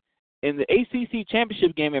Clemson in the ACC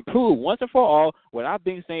championship game and prove once and for all what I've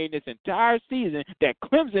been saying this entire season, that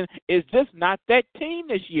Clemson is just not that team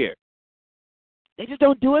this year. They just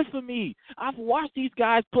don't do it for me. I've watched these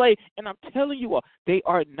guys play, and I'm telling you all, they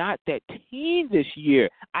are not that team this year.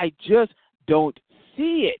 I just don't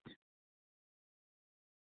see it.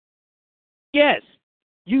 Yes,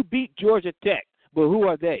 you beat Georgia Tech, but who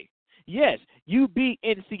are they? Yes, you beat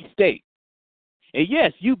NC State. And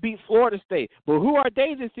yes, you beat Florida State, but who are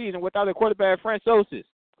they this season without their quarterback, Francosis,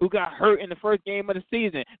 who got hurt in the first game of the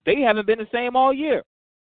season? They haven't been the same all year.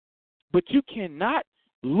 But you cannot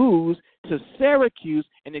lose to Syracuse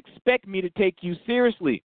and expect me to take you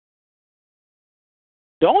seriously.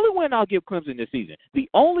 The only win I'll give Clemson this season, the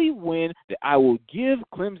only win that I will give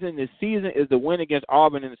Clemson this season is the win against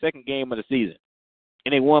Auburn in the second game of the season.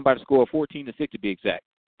 And they won by the score of 14-6 to be exact.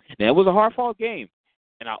 Now, it was a hard-fought game,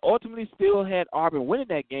 and I ultimately still had Auburn winning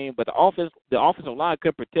that game, but the offensive line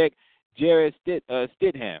couldn't protect Jared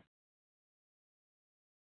Stidham.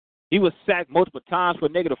 He was sacked multiple times for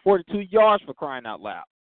negative 42 yards, for crying out loud.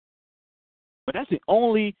 But that's the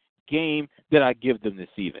only game that I give them this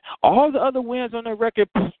season. All the other wins on their record,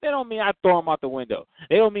 they don't mean I throw them out the window.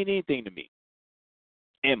 They don't mean anything to me.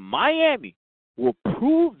 And Miami will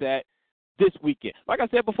prove that this weekend. Like I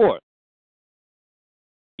said before,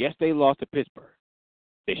 yes, they lost to Pittsburgh.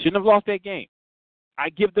 They shouldn't have lost that game. I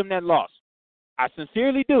give them that loss. I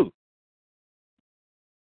sincerely do.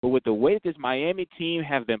 But with the way that this Miami team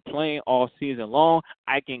have been playing all season long,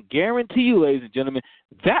 I can guarantee you, ladies and gentlemen,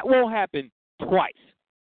 that won't happen twice.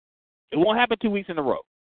 It won't happen 2 weeks in a row.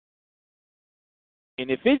 And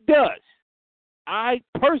if it does, I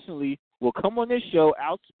personally will come on this show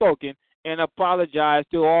outspoken and apologize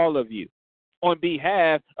to all of you on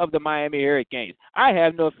behalf of the Miami Hurricanes. I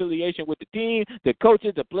have no affiliation with the team, the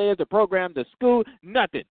coaches, the players, the program, the school,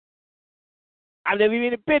 nothing. I've never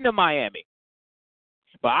even been to Miami.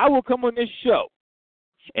 But I will come on this show,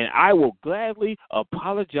 and I will gladly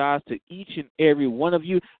apologize to each and every one of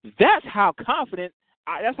you. That's how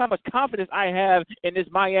much confidence I have in this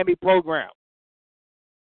Miami program.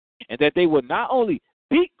 And that they will not only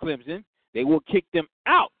beat Clemson, they will kick them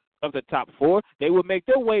out of the top 4. They will make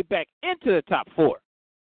their way back into the top 4.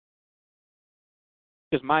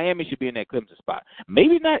 Because Miami should be in that Clemson spot.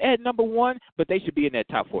 Maybe not at number 1, but they should be in that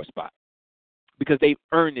top 4 spot. Because they've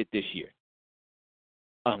earned it this year.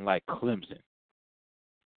 Unlike Clemson,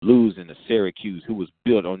 losing to Syracuse, who was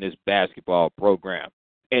built on this basketball program.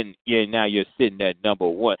 And now you're sitting at number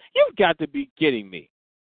 1. You've got to be kidding me.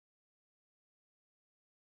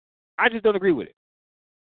 I just don't agree with it.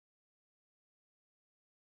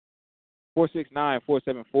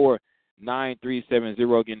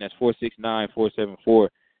 469-474-9370. Again, that's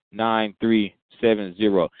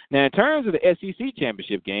 469-474-9370. Now, in terms of the SEC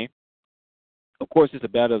championship game, of course, it's a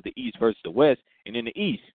battle of the East versus the West. And in the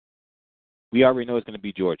East, we already know it's going to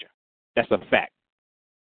be Georgia. That's a fact.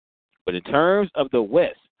 But in terms of the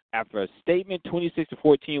West, after a statement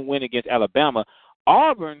 26-14 win against Alabama,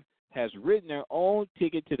 Auburn has written their own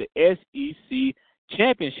ticket to the SEC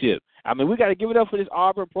championship. I mean, we got to give it up for this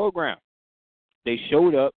Auburn program. They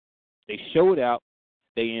showed up. They showed out.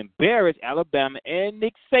 They embarrassed Alabama and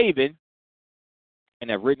Nick Saban and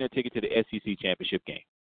have written their ticket to the SEC championship game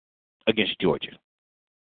against Georgia.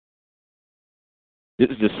 This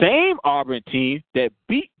is the same Auburn team that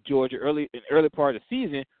beat Georgia in the early part of the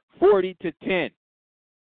season 40-10.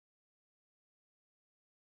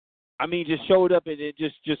 I mean, just showed up and it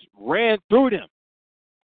just ran through them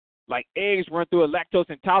like eggs run through a lactose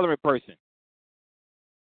intolerant person.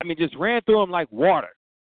 I mean, just ran through them like water.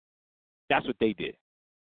 That's what they did.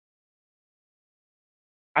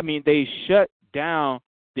 I mean, they shut down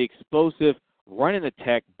the explosive running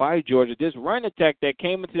attack by Georgia. This running attack that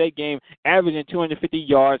came into that game averaging 250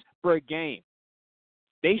 yards per game.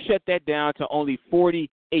 They shut that down to only 48.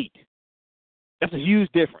 That's a huge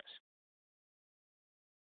difference.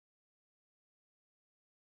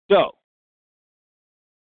 So,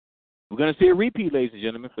 we're going to see a repeat, ladies and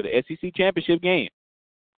gentlemen, for the SEC championship game.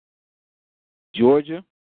 Georgia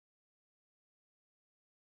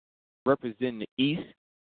representing the East,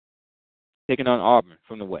 taking on Auburn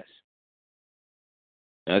from the West.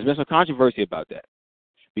 Now, there's been some controversy about that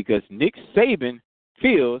because Nick Saban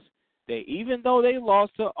feels that even though they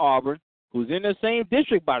lost to Auburn, who's in the same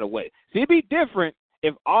district, by the way. See, it'd be different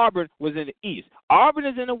if Auburn was in the East. Auburn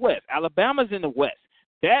is in the West. Alabama's in the West.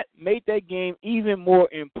 That made that game even more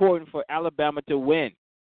important for Alabama to win.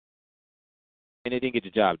 And they didn't get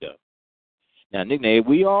the job done. Now, Nick,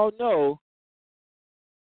 we all know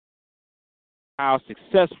how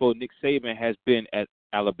successful Nick Saban has been at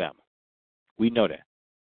Alabama. We know that.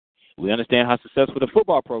 We understand how successful the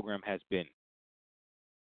football program has been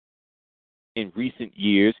in recent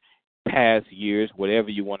years, past years, whatever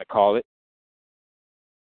you want to call it.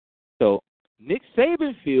 So Nick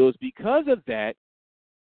Saban feels because of that,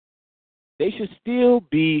 they should still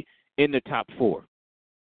be in the top 4.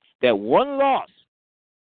 That one loss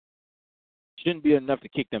shouldn't be enough to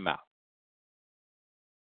kick them out.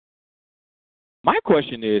 My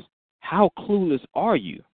question is, how clueless are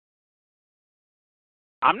you?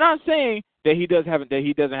 I'm not saying that he doesn't have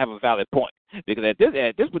a valid point, because at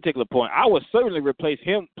this particular point, I would certainly replace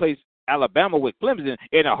Alabama with Clemson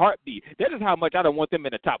in a heartbeat. That is how much I don't want them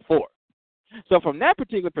in the top 4. So from that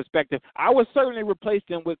particular perspective, I would certainly replace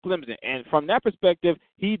them with Clemson. And from that perspective,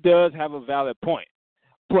 he does have a valid point.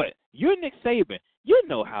 But you're Nick Saban. You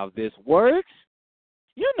know how this works.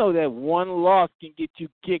 You know that one loss can get you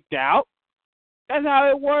kicked out. That's how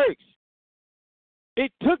it works.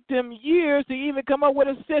 It took them years to even come up with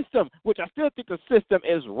a system, which I still think the system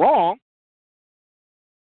is wrong.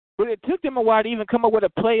 But it took them a while to even come up with a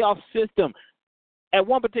playoff system. At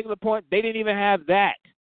one particular point, they didn't even have that.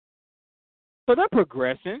 So they're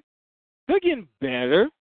progressing. They're getting better.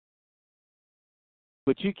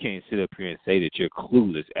 But you can't sit up here and say that you're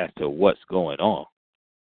clueless as to what's going on.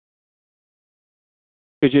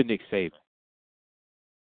 Because you're Nick Saban.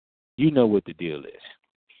 You know what the deal is.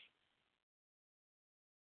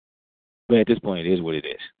 But at this point, it is what it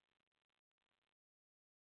is.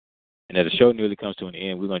 And as the show nearly comes to an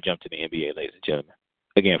end, we're going to jump to the NBA, ladies and gentlemen.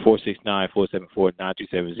 Again,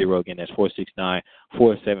 469-474-9370. Again, that's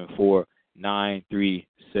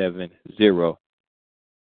 469-474-9370.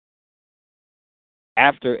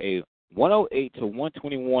 After a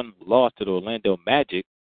 108-121 loss to the Orlando Magic,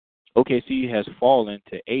 OKC has fallen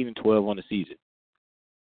to 8-12 on the season.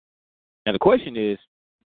 Now the question is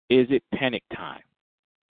it panic time?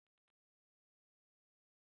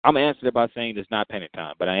 I'm going to answer that by saying it's not panic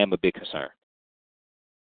time, but I am a bit concerned.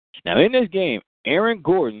 Now in this game, Aaron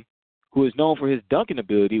Gordon, who is known for his dunking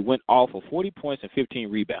ability, went off for 40 points and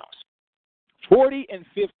 15 rebounds. 40 and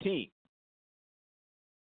 15.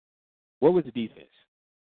 What was the defense?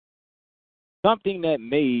 Something that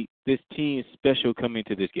made this team special coming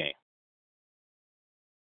to this game.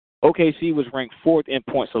 OKC was ranked 4th in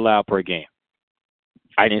points allowed per game.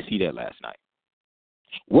 I didn't see that last night.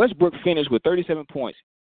 Westbrook finished with 37 points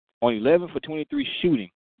on 11 for 23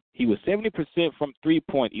 shooting. He was 70% from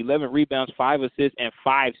 3-point, 11 rebounds, 5 assists, and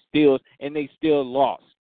 5 steals, and they still lost.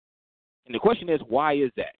 And the question is, why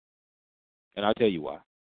is that? And I'll tell you why.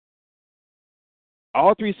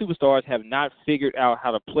 All three superstars have not figured out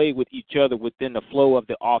how to play with each other within the flow of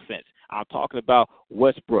the offense. I'm talking about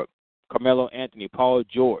Westbrook, Carmelo Anthony, Paul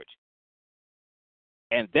George.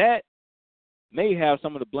 And that may have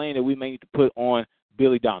some of the blame that we may need to put on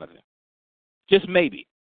Billy Donovan. Just maybe.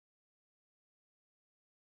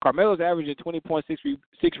 Carmelo's averaging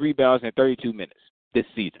 20.6 rebounds in 32 minutes this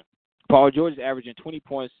season. Paul George is averaging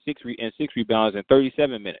 20.6 and 6 rebounds in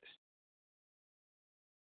 37 minutes.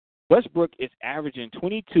 Westbrook is averaging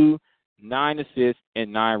 22, 9 assists,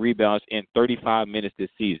 and 9 rebounds in 35 minutes this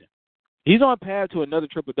season. He's on path to another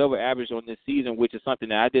triple-double average on this season, which is something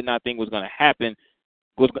that I did not think was going to happen,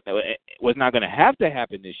 was not going to have to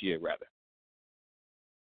happen this year, rather.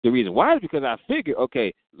 The reason why is because I figured,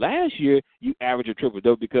 okay, last year you averaged a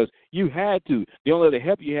triple-double because you had to. The only other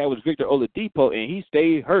help you had was Victor Oladipo, and he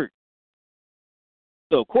stayed hurt.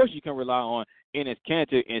 So, of course, you can rely on Enes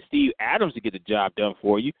Kanter and Steve Adams to get the job done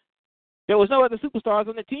for you. There was no other superstars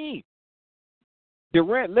on the team.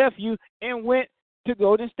 Durant left you and went to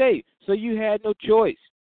Golden State, so you had no choice.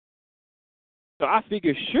 So I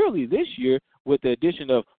figured surely this year, with the addition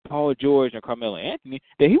of Paul George and Carmelo Anthony,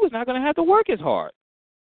 that he was not going to have to work as hard.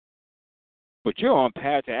 But you're on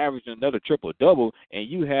path to average another triple-double, and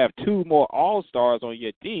you have 2 more all-stars on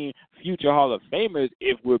your team, future Hall of Famers,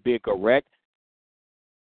 if we're being correct,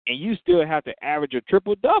 and you still have to average a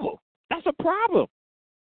triple-double. That's a problem.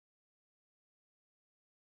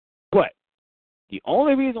 But the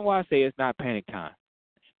only reason why I say it's not panic time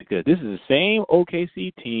is because this is the same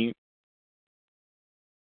OKC team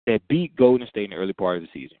that beat Golden State in the early part of the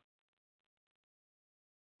season.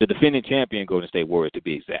 The defending champion Golden State Warriors, to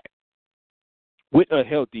be exact. With a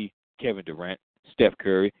healthy Kevin Durant, Steph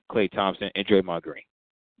Curry, Klay Thompson, and Draymond Green.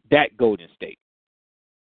 That Golden State.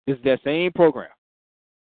 This is that same program.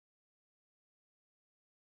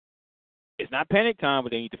 It's not panic time,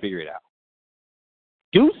 but they need to figure it out.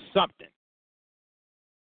 Do something.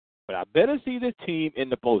 But I better see this team in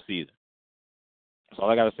the postseason. That's all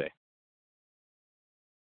I got to say.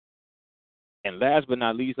 And last but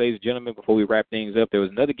not least, ladies and gentlemen, before we wrap things up, there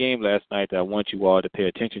was another game last night that I want you all to pay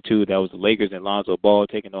attention to. That was the Lakers and Lonzo Ball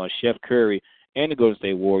taking on Steph Curry and the Golden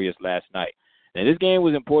State Warriors last night. Now, this game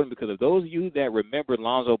was important because of those of you that remember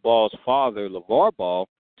Lonzo Ball's father, LeVar Ball,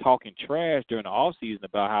 talking trash during the offseason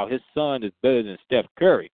about how his son is better than Steph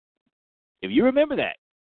Curry. If you remember that,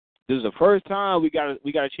 this is the first time we got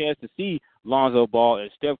a chance to see Lonzo Ball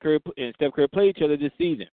and Steph Curry play each other this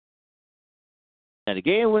season. Now, the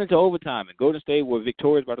game went into overtime, and Golden State were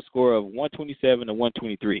victorious by the score of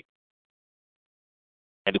 127-123.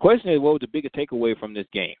 And the question is, what was the biggest takeaway from this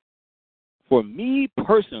game? For me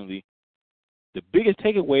personally, the biggest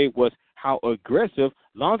takeaway was how aggressive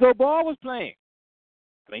Lonzo Ball was playing.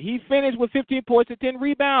 I mean, he finished with 15 points and 10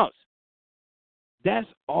 rebounds. That's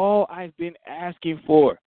all I've been asking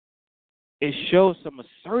for. It shows some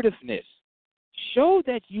assertiveness. Show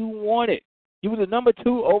that you want it. You were the number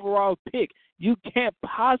 2 overall pick. You can't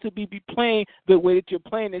possibly be playing the way that you're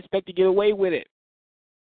playing and expect to get away with it.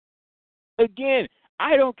 Again,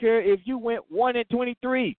 I don't care if you went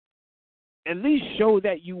 1-23. At least show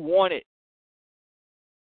that you want it.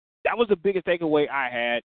 That was the biggest takeaway I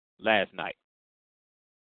had last night.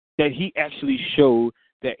 That he actually showed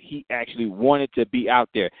that he actually wanted to be out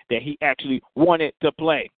there, that he actually wanted to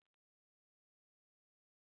play.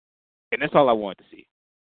 And that's all I wanted to see.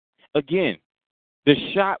 Again, the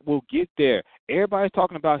shot will get there. Everybody's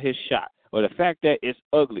talking about his shot, or the fact that it's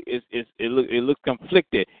ugly, it looks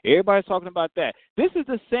conflicted. Everybody's talking about that. This is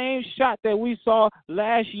the same shot that we saw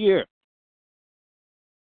last year.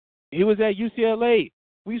 He was at UCLA.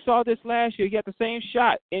 We saw this last year. He had the same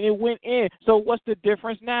shot, and it went in. So what's the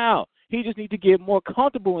difference now? He just needs to get more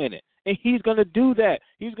comfortable in it. and he's going to do that.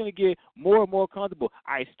 He's going to get more and more comfortable.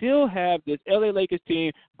 I still have this L.A. Lakers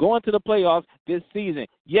team going to the playoffs this season.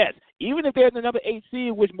 Yes, even if they're the number 8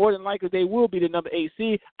 seed, which more than likely they will be the number 8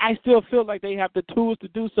 seed, I still feel like they have the tools to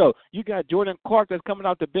do so. You got Jordan Clark that's coming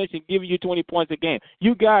off the bench and giving you 20 points a game.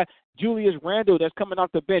 You got Julius Randle that's coming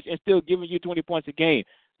off the bench and still giving you 20 points a game.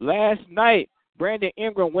 Last night, Brandon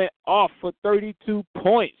Ingram went off for 32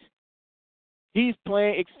 points. He's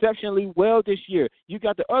playing exceptionally well this year. You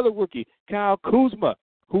got the other rookie, Kyle Kuzma,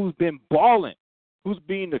 who's been balling, who's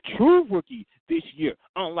being the true rookie this year,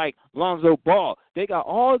 unlike Lonzo Ball. They got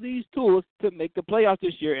all these tools to make the playoffs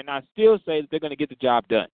this year, and I still say that they're going to get the job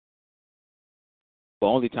done. But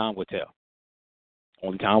only time will tell.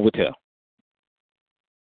 Only time will tell.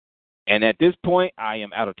 And at this point, I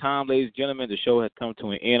am out of time, ladies and gentlemen. The show has come to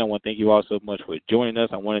an end. I want to thank you all so much for joining us.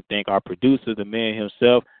 I want to thank our producer, the man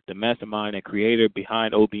himself, the mastermind and creator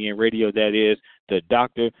behind OBN Radio, that is the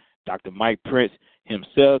Dr. Mike Prince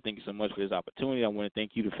himself. Thank you so much for this opportunity. I want to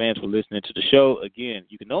thank you, the fans, for listening to the show. Again,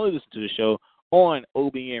 you can only listen to the show on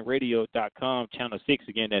OBNradio.com, Channel 6.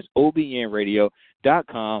 Again, that's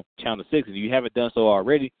OBNradio.com, Channel 6. If you haven't done so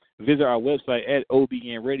already, visit our website at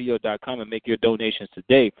OBNradio.com and make your donations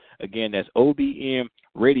today. Again, that's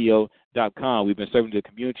OBNradio.com. We've been serving the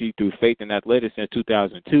community through faith and athletics since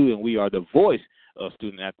 2002, and we are the voice of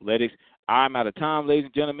student athletics. I'm out of time, ladies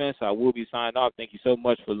and gentlemen, so I will be signing off. Thank you so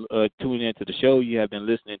much for tuning into the show. You have been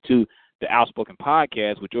listening to the Outspoken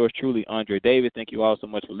Podcast with yours truly, Andre Davis. Thank you all so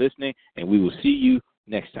much for listening, and we will see you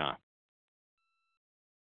next time.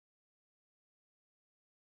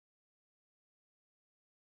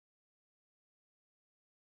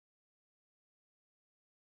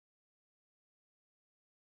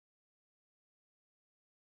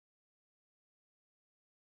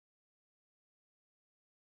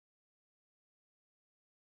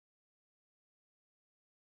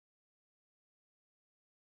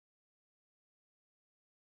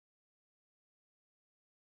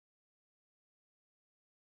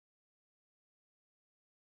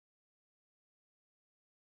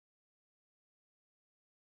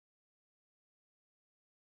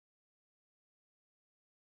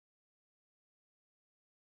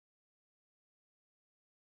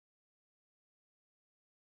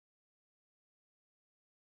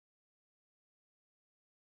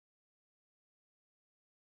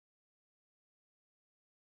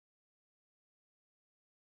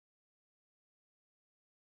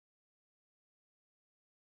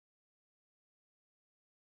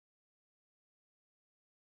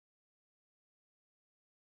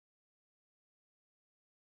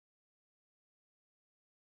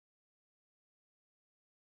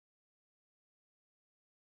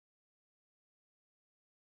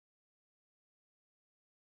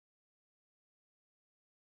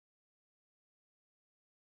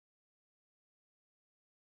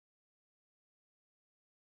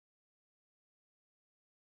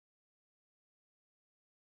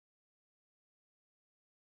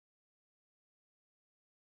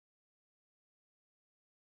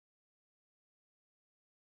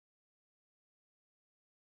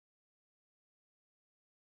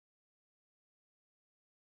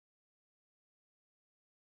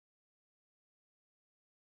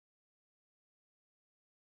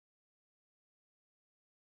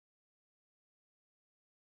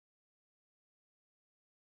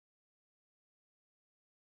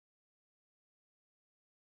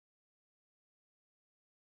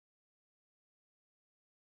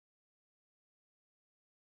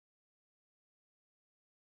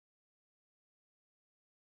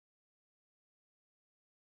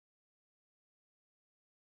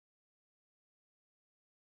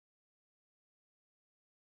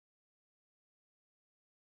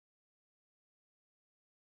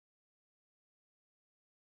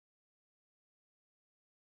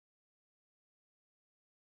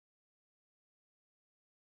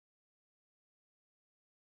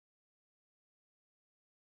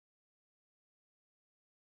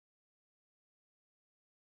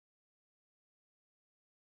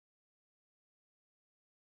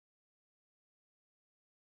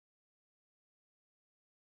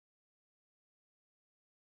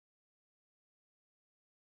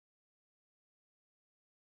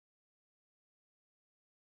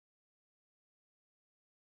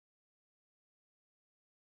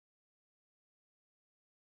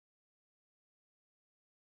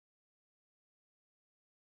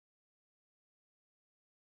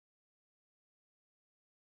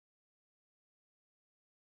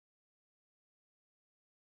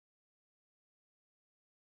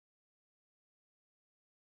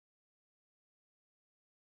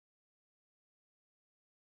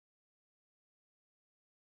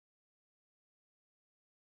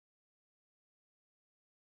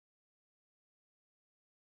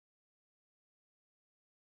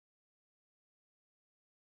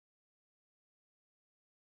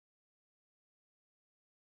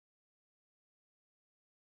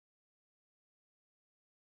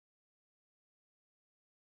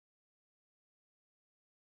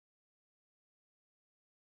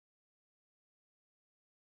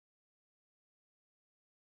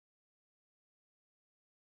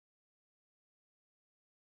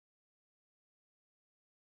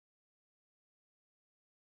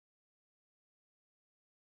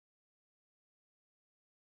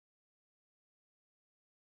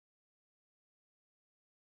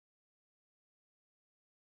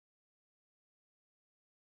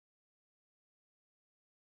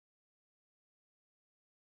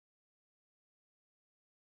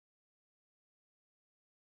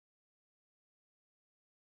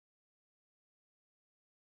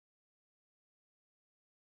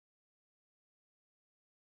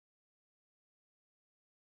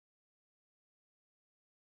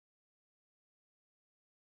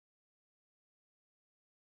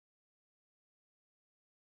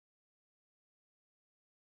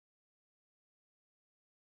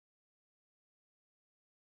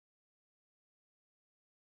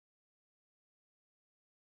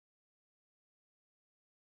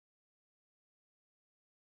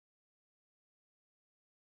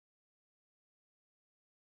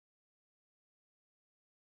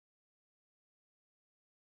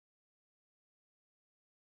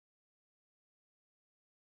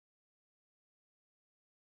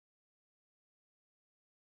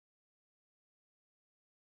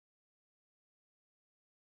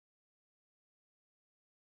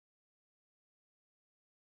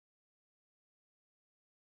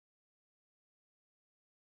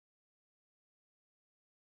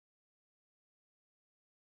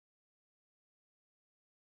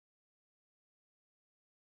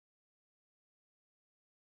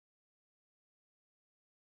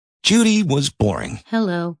 Judy was boring.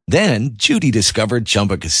 Hello. Then Judy discovered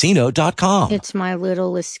ChumbaCasino.com. It's my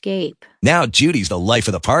little escape. Now Judy's the life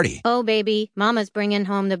of the party. Oh, baby, mama's bringing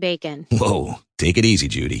home the bacon. Whoa, take it easy,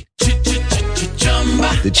 Judy.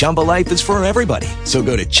 The Chumba life is for everybody. So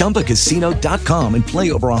go to ChumbaCasino.com and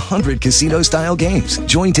play over 100 casino-style games.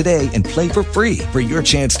 Join today and play for free for your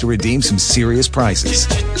chance to redeem some serious prizes.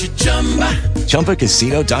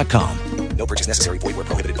 ChumbaCasino.com. No purchase necessary. Void where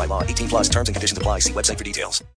prohibited by law. 18+ terms and conditions apply. See website for details.